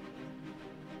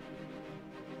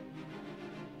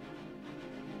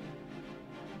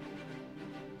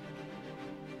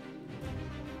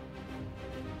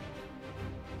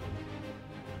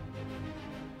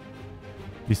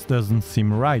 This doesn't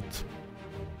seem right.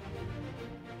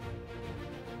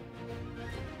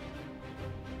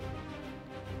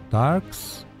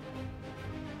 Darks.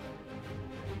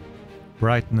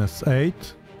 Brightness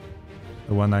 8.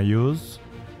 The one I use.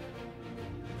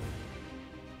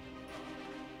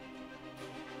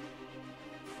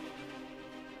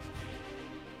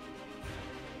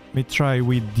 Let me try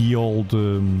with the old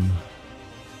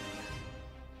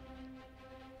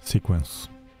sequence.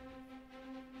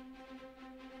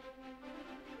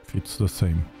 If it's the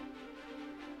same.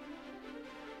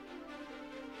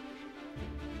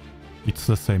 It's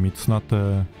the same, it's not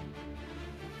a...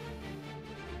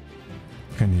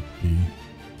 Can it be?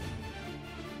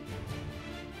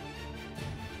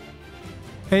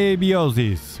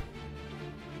 Abiosis.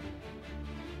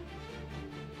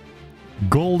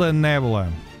 Golden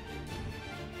Nebula.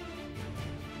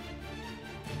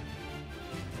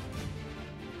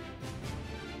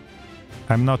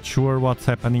 I'm not sure what's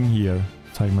happening here.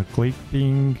 Timer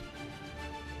clicking.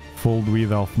 Fold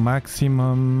width of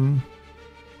maximum.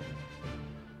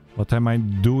 What am I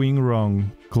doing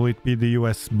wrong? Could it be the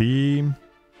USB?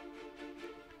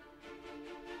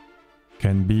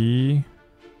 Can be.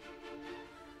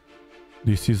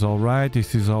 This is alright,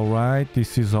 this is alright,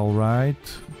 this is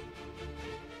alright.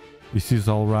 This is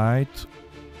alright.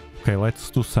 Okay, let's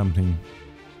do something.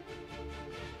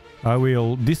 I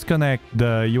will disconnect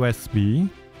the USB.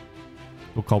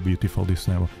 Look how beautiful this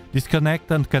now.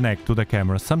 Disconnect and connect to the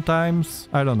camera. Sometimes,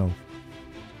 I don't know.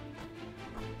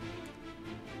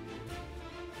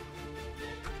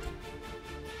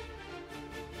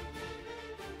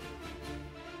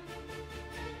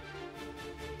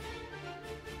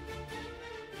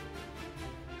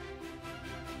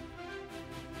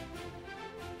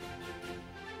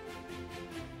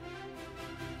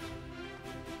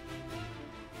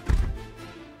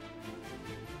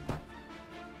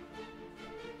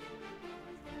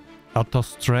 Auto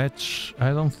stretch?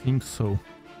 I don't think so.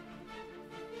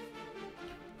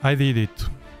 I did it.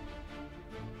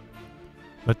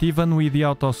 But even with the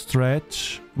auto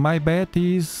stretch, my bet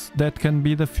is that can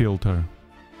be the filter.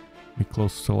 We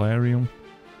close Stellarium.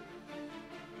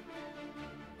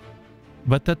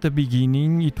 But at the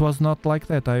beginning it was not like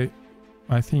that,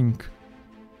 I think.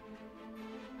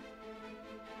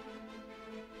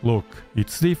 Look,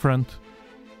 it's different.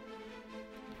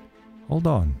 Hold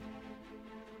on.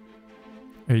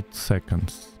 8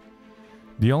 seconds.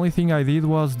 The only thing I did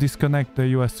was disconnect the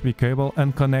USB cable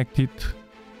and connect it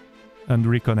and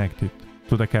reconnect it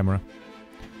to the camera.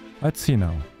 Let's see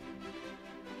now.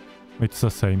 It's the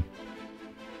same.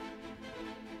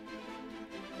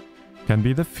 Can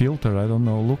be the filter, I don't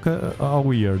know. Look at how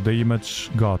weird the image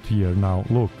got here now.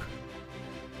 Look.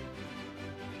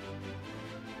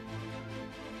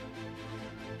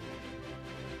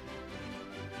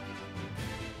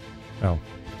 Well.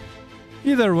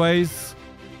 Either ways,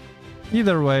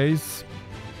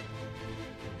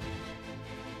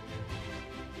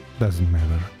 doesn't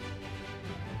matter.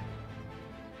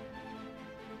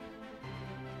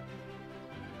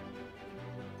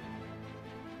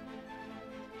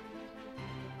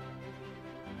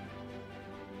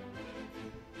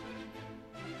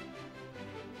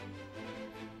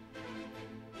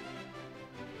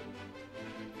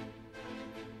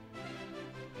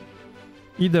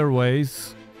 Either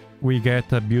ways, we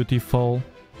get a beautiful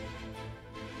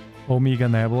Omega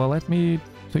Nebula. Let me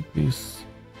take this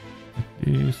like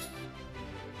this.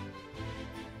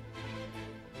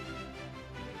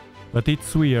 But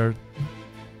it's weird.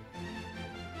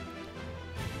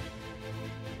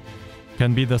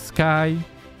 Can be the sky.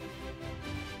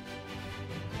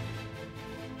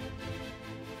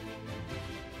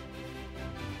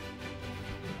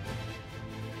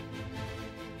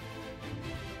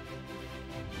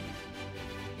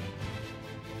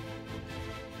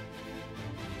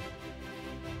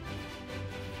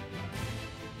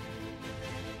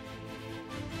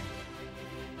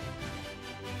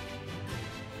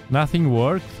 Nothing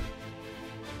worked.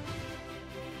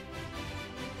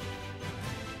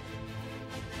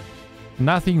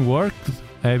 Nothing worked,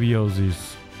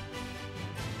 Abiosis.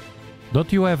 Don't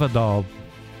you have a dog?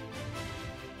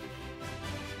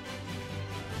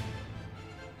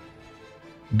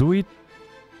 Do it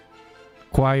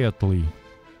quietly.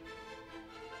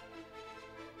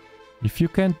 If you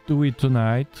can't do it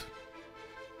tonight,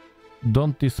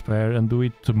 don't despair and do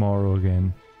it tomorrow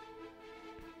again.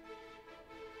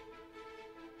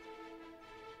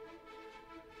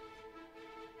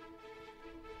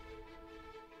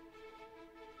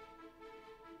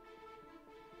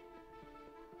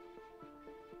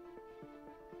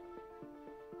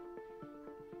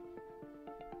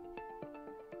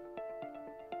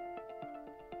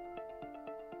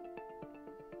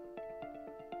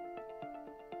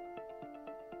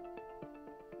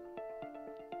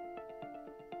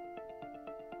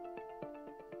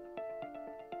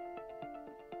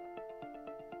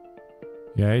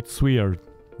 Yeah, it's weird.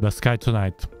 The sky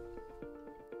tonight.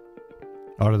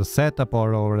 Or the setup or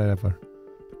whatever.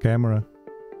 The camera.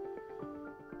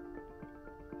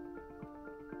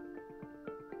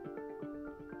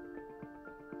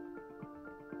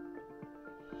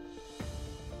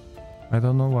 I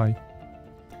don't know why.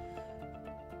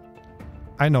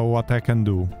 I know what I can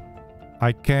do.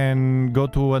 I can go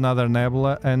to another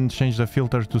nebula and change the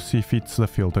filter to see if it's the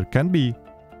filter. Can be.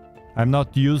 I'm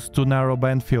not used to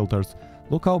narrowband filters.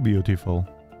 Look how beautiful.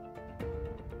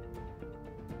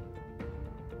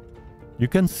 You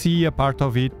can see a part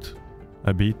of it,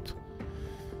 a bit,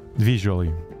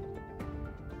 visually.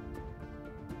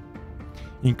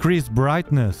 Increase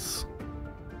brightness.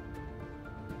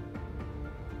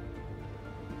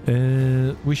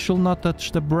 We should not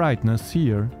touch the brightness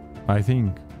here, I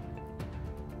think.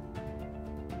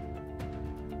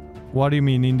 What do you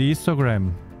mean, in the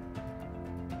histogram?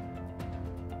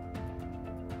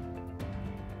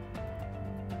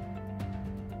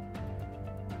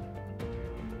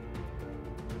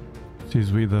 This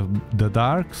is with the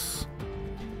darks.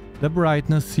 The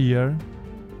brightness here,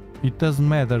 it doesn't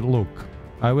matter. Look,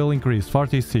 I will increase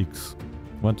 46.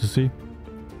 Want to see?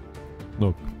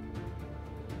 Look.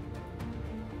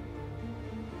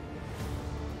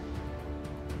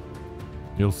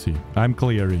 You'll see. I'm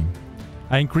clearing.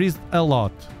 I increased a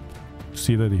lot to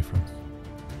see the difference.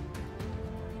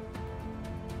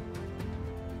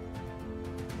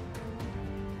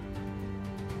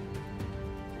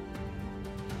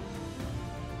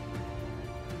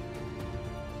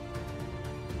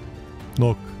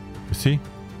 Look, you see?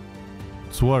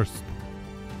 It's worse.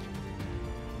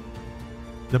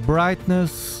 The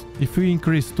brightness, if we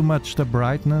increase too much the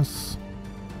brightness,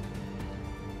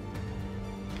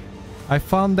 I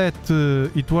found that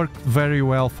it worked very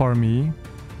well for me.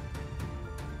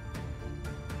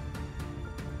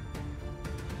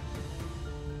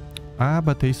 Ah,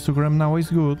 but the histogram now is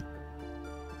good.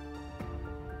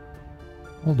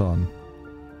 Hold on.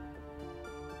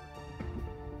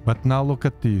 But now look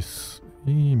at this.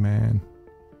 Man.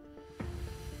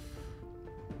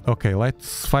 Okay,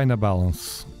 let's find a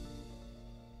balance.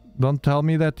 Don't tell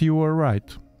me that you were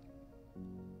right.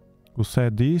 Who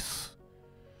said this?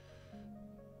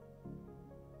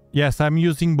 Yes, I'm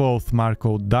using both,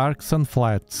 Marco. Darks and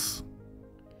flats.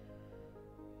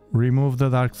 Remove the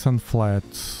darks and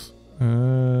flats.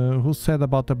 Who said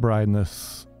about the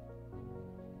brightness?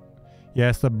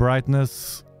 Yes, the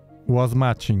brightness was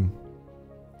matching.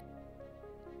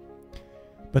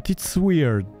 But it's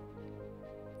weird.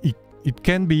 It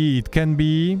can be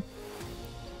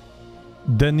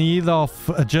the need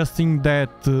of adjusting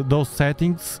those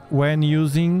settings when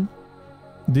using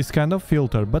this kind of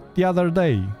filter. But the other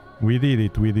day we did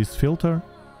it with this filter.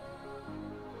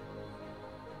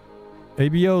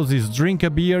 ABOs drink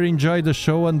a beer, enjoy the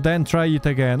show, and then try it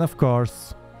again, of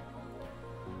course.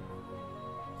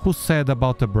 Who said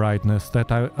about the brightness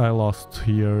that I lost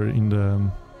here in the...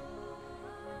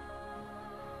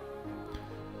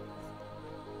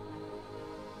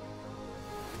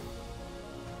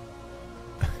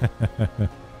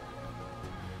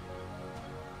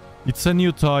 It's a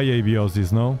new toy,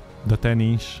 ABOs, no? The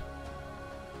 10-inch.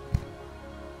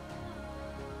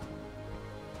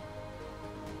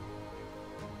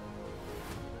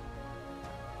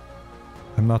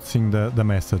 I'm not seeing the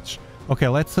message. Okay,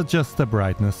 let's adjust the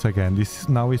brightness again. This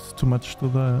now is too much to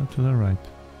the right.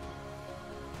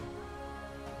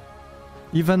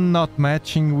 Even not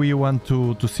matching, we want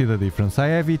to see the difference. I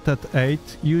have it at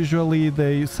 8.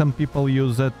 Usually some people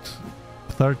use it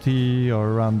 30 or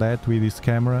around that with this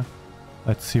camera.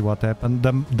 Let's see what happened.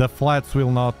 The flats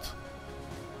will not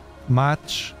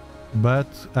match, but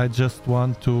I just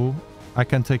want to... I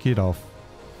can take it off.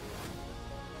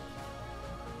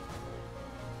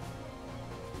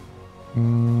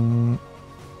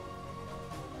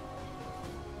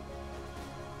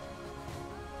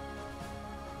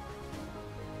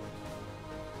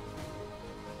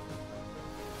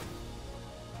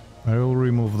 I will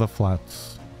remove the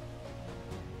flats.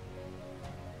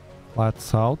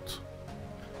 Flats out.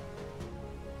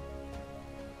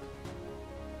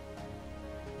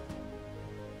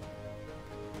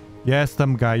 Yes,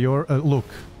 them guy, you're... look.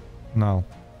 Now.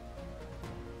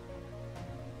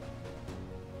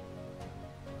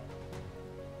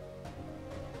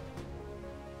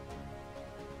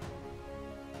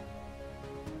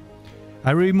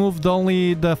 I removed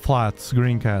only the flats,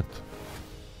 Green Cat.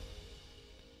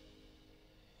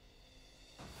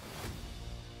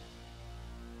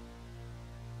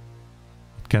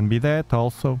 It can be that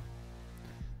also.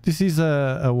 This is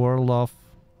a world of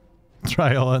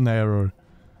trial and error.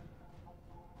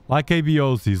 Like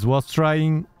ABOs was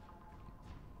trying,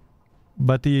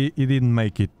 but he didn't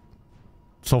make it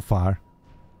so far.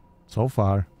 So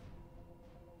far.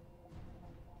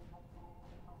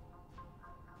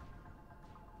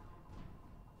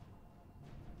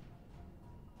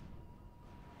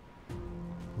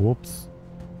 Whoops.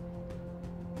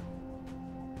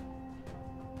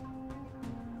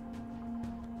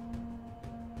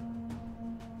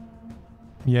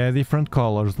 Yeah, different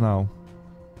colors now.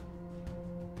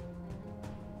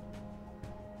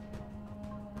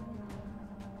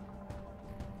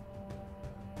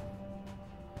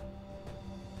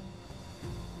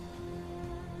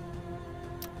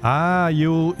 Ah,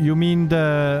 you mean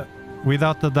the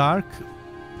without the dark?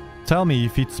 Tell me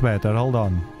if it's better. Hold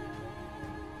on.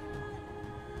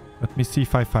 Let me see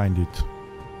if I find it.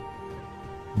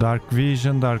 Dark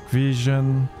vision, night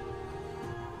vision.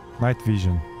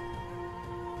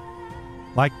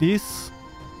 Like this?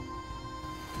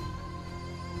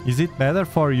 Is it better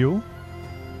for you?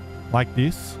 Like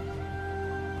this?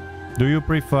 Do you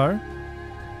prefer?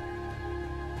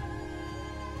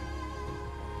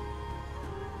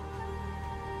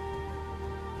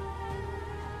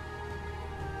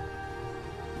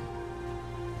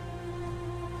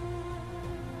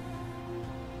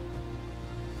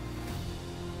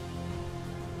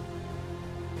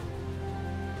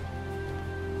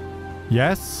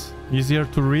 Yes? Easier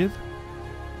to read?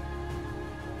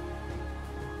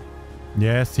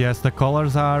 Yes, yes, the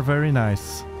colors are very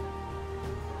nice.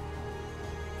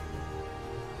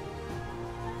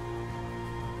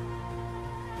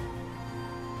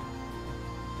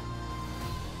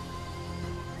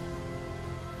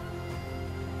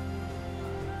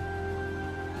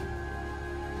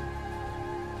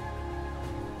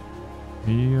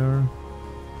 Here.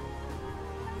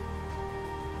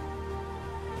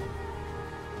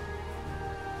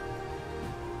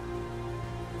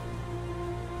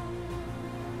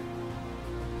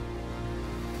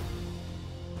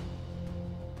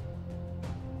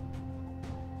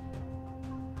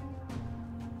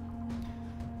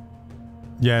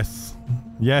 Yes.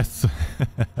 Yes.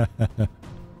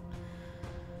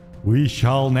 We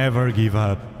shall never give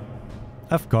up.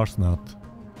 Of course not.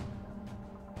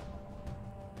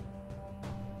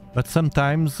 But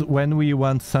sometimes when we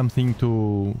want something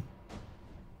to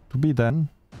be done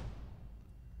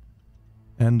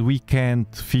and we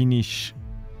can't finish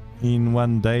in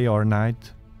one day or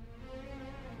night,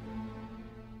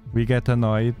 we get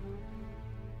annoyed.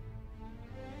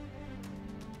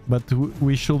 But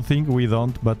we should think, we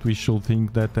don't, but we should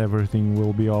think that everything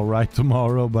will be alright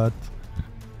tomorrow, but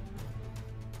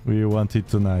we want it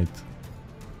tonight.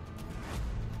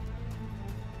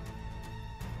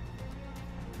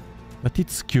 But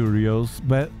it's curious,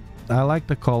 but I like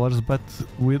the colors, but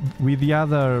with the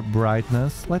other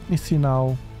brightness, let me see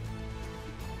now.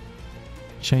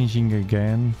 Changing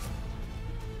again.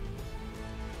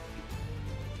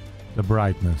 The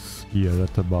brightness here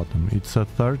at the bottom. It's a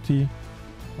 30.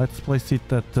 Let's place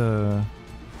it at...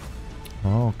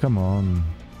 Oh, come on.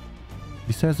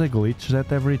 This has a glitch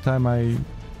that every time I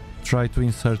try to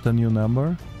insert a new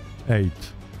number... 8.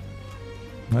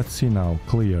 Let's see now.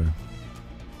 Clear.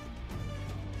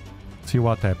 See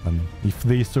what happened. If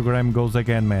the histogram goes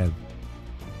again mad.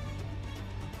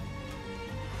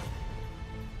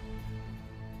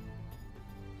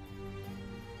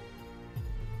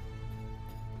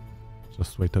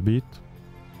 Just wait a bit.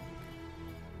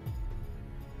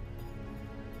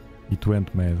 It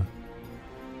went mad.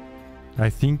 I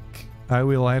think I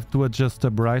will have to adjust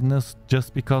the brightness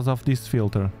just because of this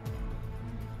filter.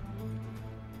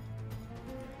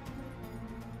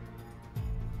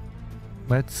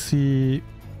 Let's see.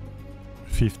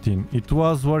 15. It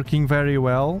was working very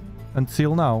well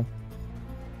until now.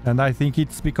 And I think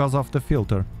it's because of the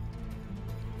filter.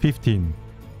 15.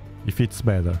 If it's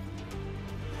better.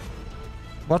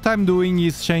 What I'm doing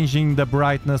is changing the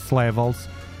brightness levels.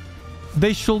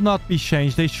 They should not be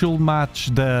changed. They should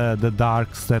match the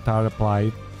darks that are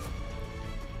applied.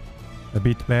 A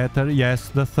bit better. Yes,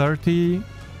 the 30.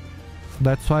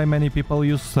 That's why many people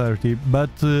use 30. But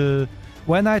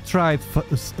when I tried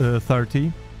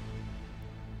 30,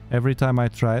 every time I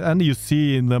tried, and you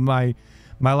see in my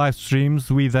live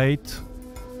streams with 8,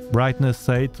 brightness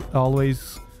 8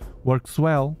 always works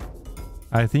well.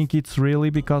 I think it's really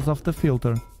because of the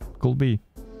filter. Could be.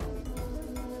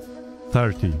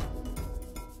 30.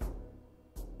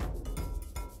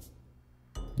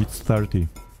 It's 30.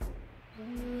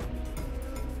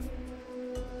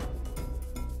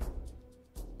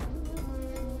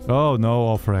 Oh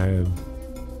no, Fred.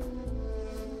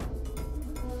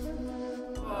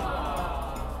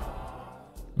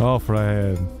 Oh,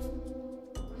 Fred.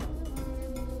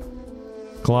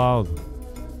 Cloud.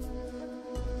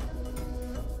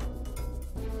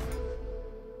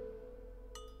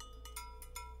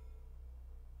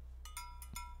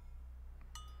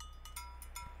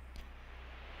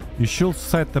 You should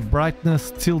set the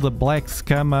brightness till the blacks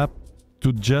come up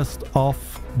to just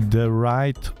off the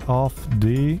right of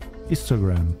the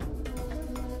histogram.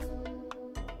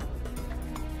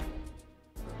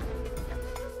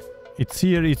 It's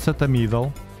here, it's at the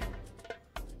middle.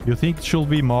 You think it should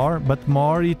be more, but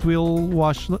more it will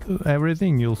wash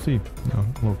everything, you'll see. No,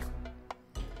 look.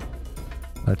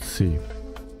 Let's see.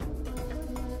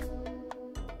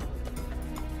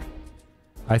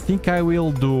 I think I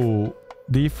will do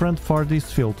different for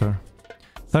this filter.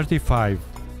 35.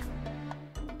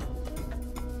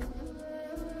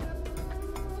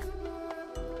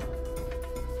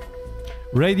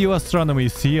 Radio astronomy,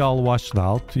 see, all washed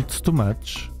out. It's too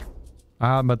much.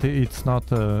 Ah, but it's not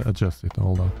adjusted.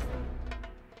 Hold on.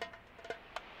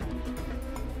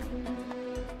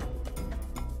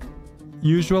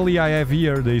 Usually I have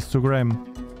here the histogram.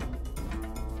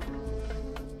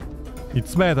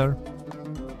 It's better.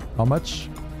 How much?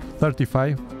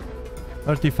 35.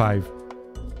 35.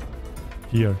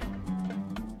 Here.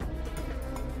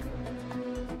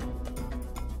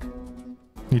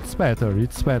 It's better,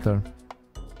 it's better.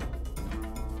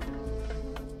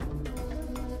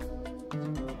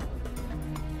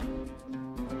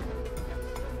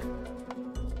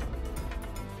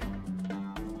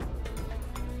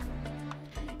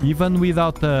 Even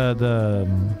without the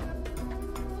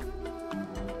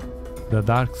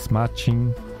darks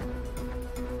matching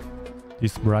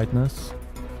this brightness,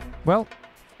 well,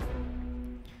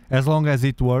 as long as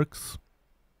it works.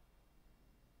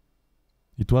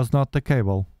 It was not the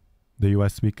cable, the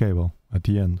USB cable at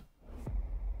the end.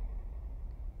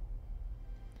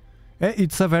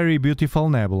 It's a very beautiful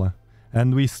nebula,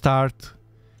 and we start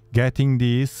getting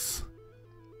this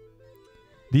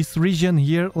region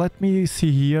here. Let me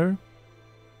see here.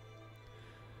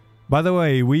 By the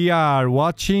way, we are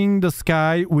watching the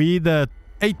sky with a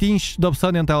 8-inch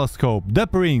Dobsonian telescope, the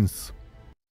Prince.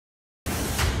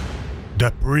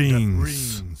 The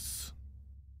Prince.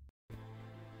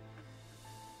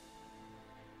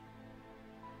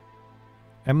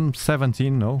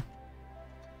 M17, no.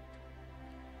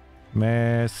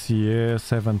 Messier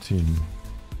 17.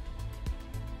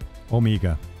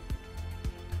 Omega.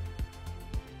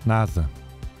 NASA.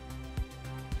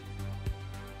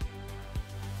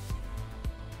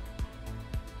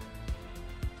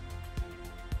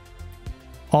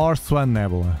 Or Swan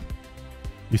Nebula.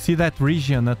 You see that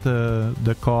region at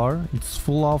the core? It's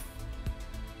full of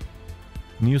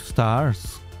new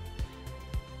stars.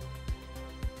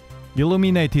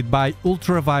 Illuminated by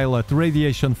ultraviolet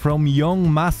radiation from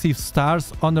young massive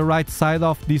stars on the right side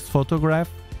of this photograph.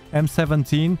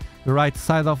 M17, the right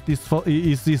side of this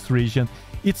is this region.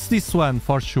 It's this one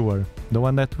for sure, the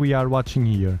one that we are watching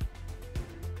here.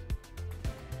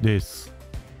 This.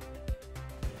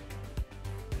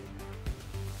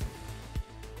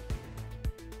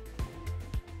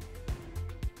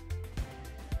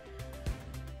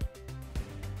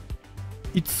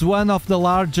 It's one of the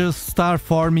largest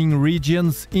star-forming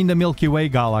regions in the Milky Way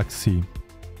galaxy.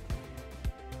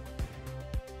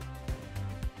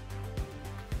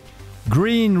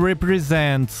 Green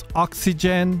represents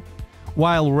oxygen,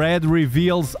 while red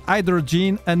reveals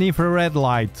hydrogen and infrared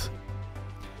light.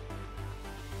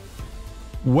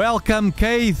 Welcome,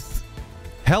 Keith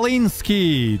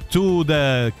Helinski, to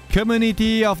the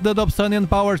community of the Dobsonian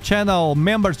Power Channel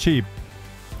membership.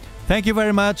 Thank you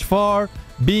very much for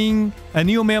being a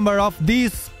new member of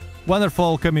this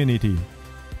wonderful community.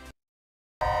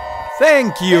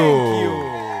 Thank you!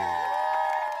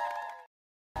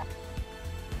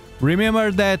 Remember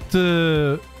that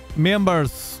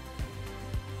members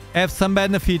have some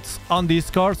benefits on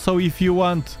Discord, so if you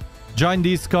want, join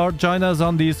Discord, join us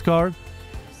on Discord,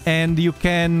 and you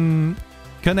can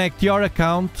connect your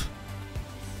account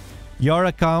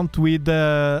with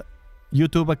the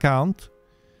YouTube account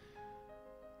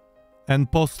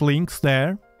and post links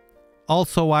there.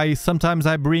 Also, sometimes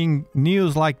I bring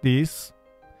news like this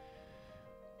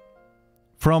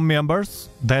from members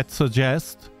that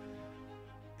suggest,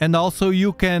 and also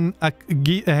you can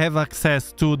have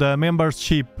access to the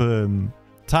membership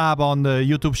tab on the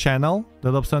YouTube channel,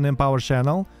 the Dobsonian Power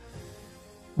channel,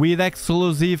 with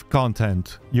exclusive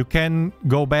content. You can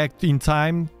go back in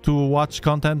time to watch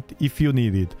content if you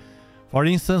need it. For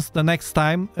instance, the next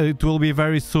time, it will be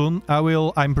very soon,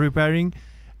 I'm preparing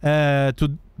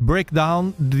to break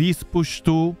down this push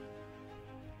 2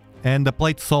 and the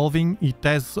plate solving. It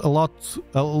has a lot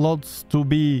to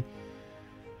be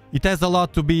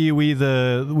with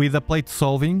the plate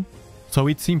solving, so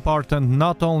it's important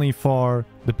not only for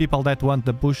the people that want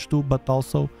the push 2, but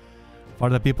also for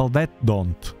the people that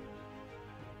don't.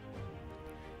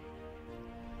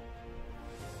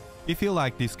 If you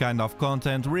like this kind of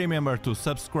content, remember to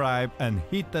subscribe and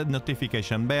hit the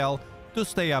notification bell to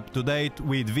stay up to date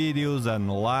with videos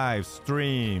and live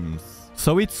streams.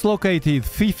 So it's located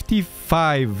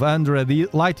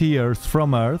 5,500 light years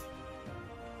from Earth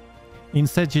in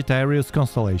Sagittarius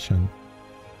constellation.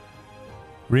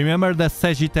 Remember that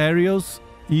Sagittarius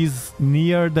is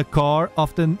near the core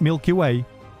of the Milky Way.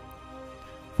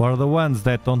 For the ones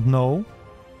that don't know,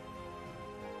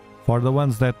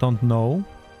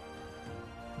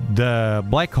 the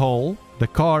black hole, the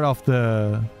core of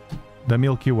the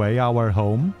Milky Way, our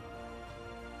home,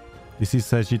 this is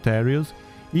Sagittarius.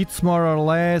 It's more or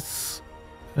less,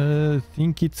 I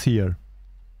think it's here.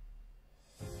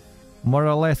 More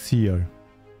or less here.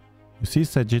 You see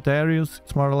Sagittarius,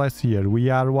 it's more or less here. We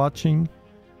are watching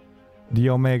the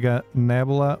Omega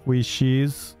Nebula, which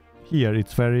is here.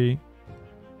 It's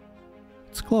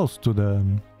close to the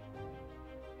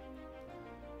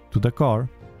core.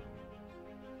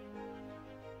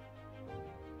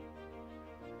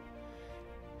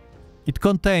 It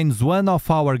contains one of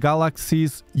our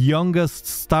galaxy's youngest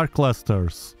star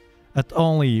clusters, at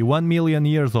only 1 million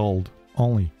years old,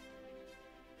 only.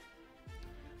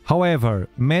 However,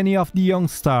 many of the young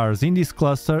stars in this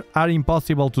cluster are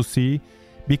impossible to see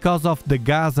because of the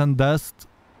gas and dust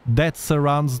that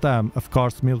surrounds them. Of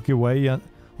course, Milky Way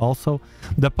also.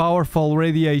 The powerful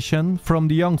radiation from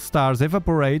the young stars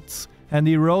evaporates and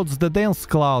erodes the dense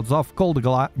clouds of cold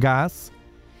gas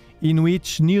in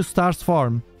which new stars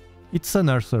form. It's a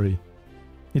nursery.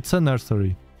 It's a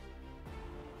nursery.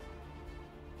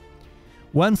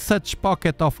 One such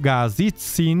pocket of gas is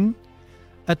seen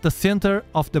at the center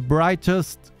of the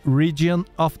brightest region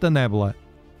of the nebula.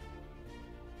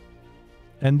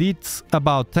 And it's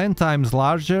about 10 times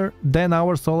larger than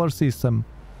our solar system.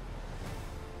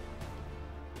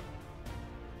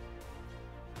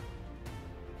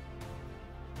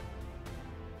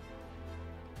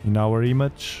 in our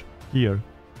image here.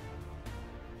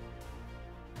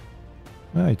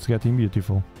 Ah, it's getting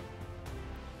beautiful.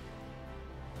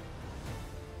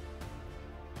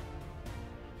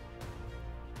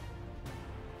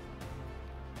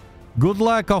 Good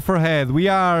luck, Offerhead. We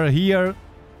are here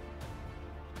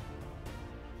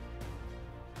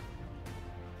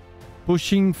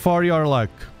pushing for your luck.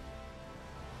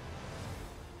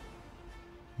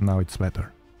 Now it's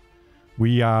better.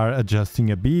 We are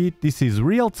adjusting a bit. This is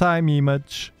real-time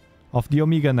image of the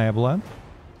Omega Nebula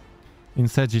in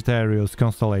Sagittarius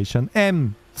constellation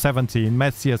M17,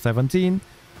 Messier 17,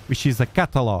 which is a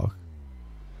catalog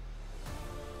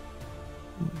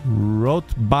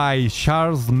wrote by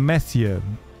Charles Messier.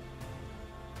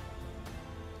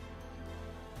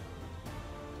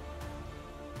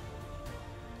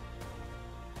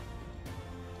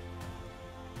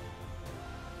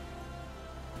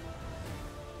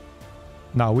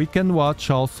 Now we can watch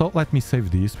also, let me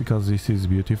save this because this is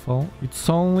beautiful. It's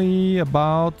only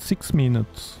about 6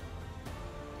 minutes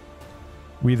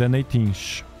with an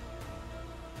 8-inch.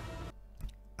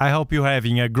 I hope you're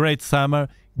having a great summer,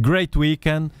 great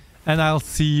weekend, and I'll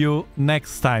see you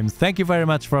next time. Thank you very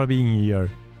much for being here.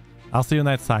 I'll see you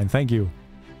next time. Thank you.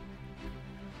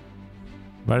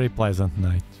 Very pleasant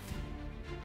night.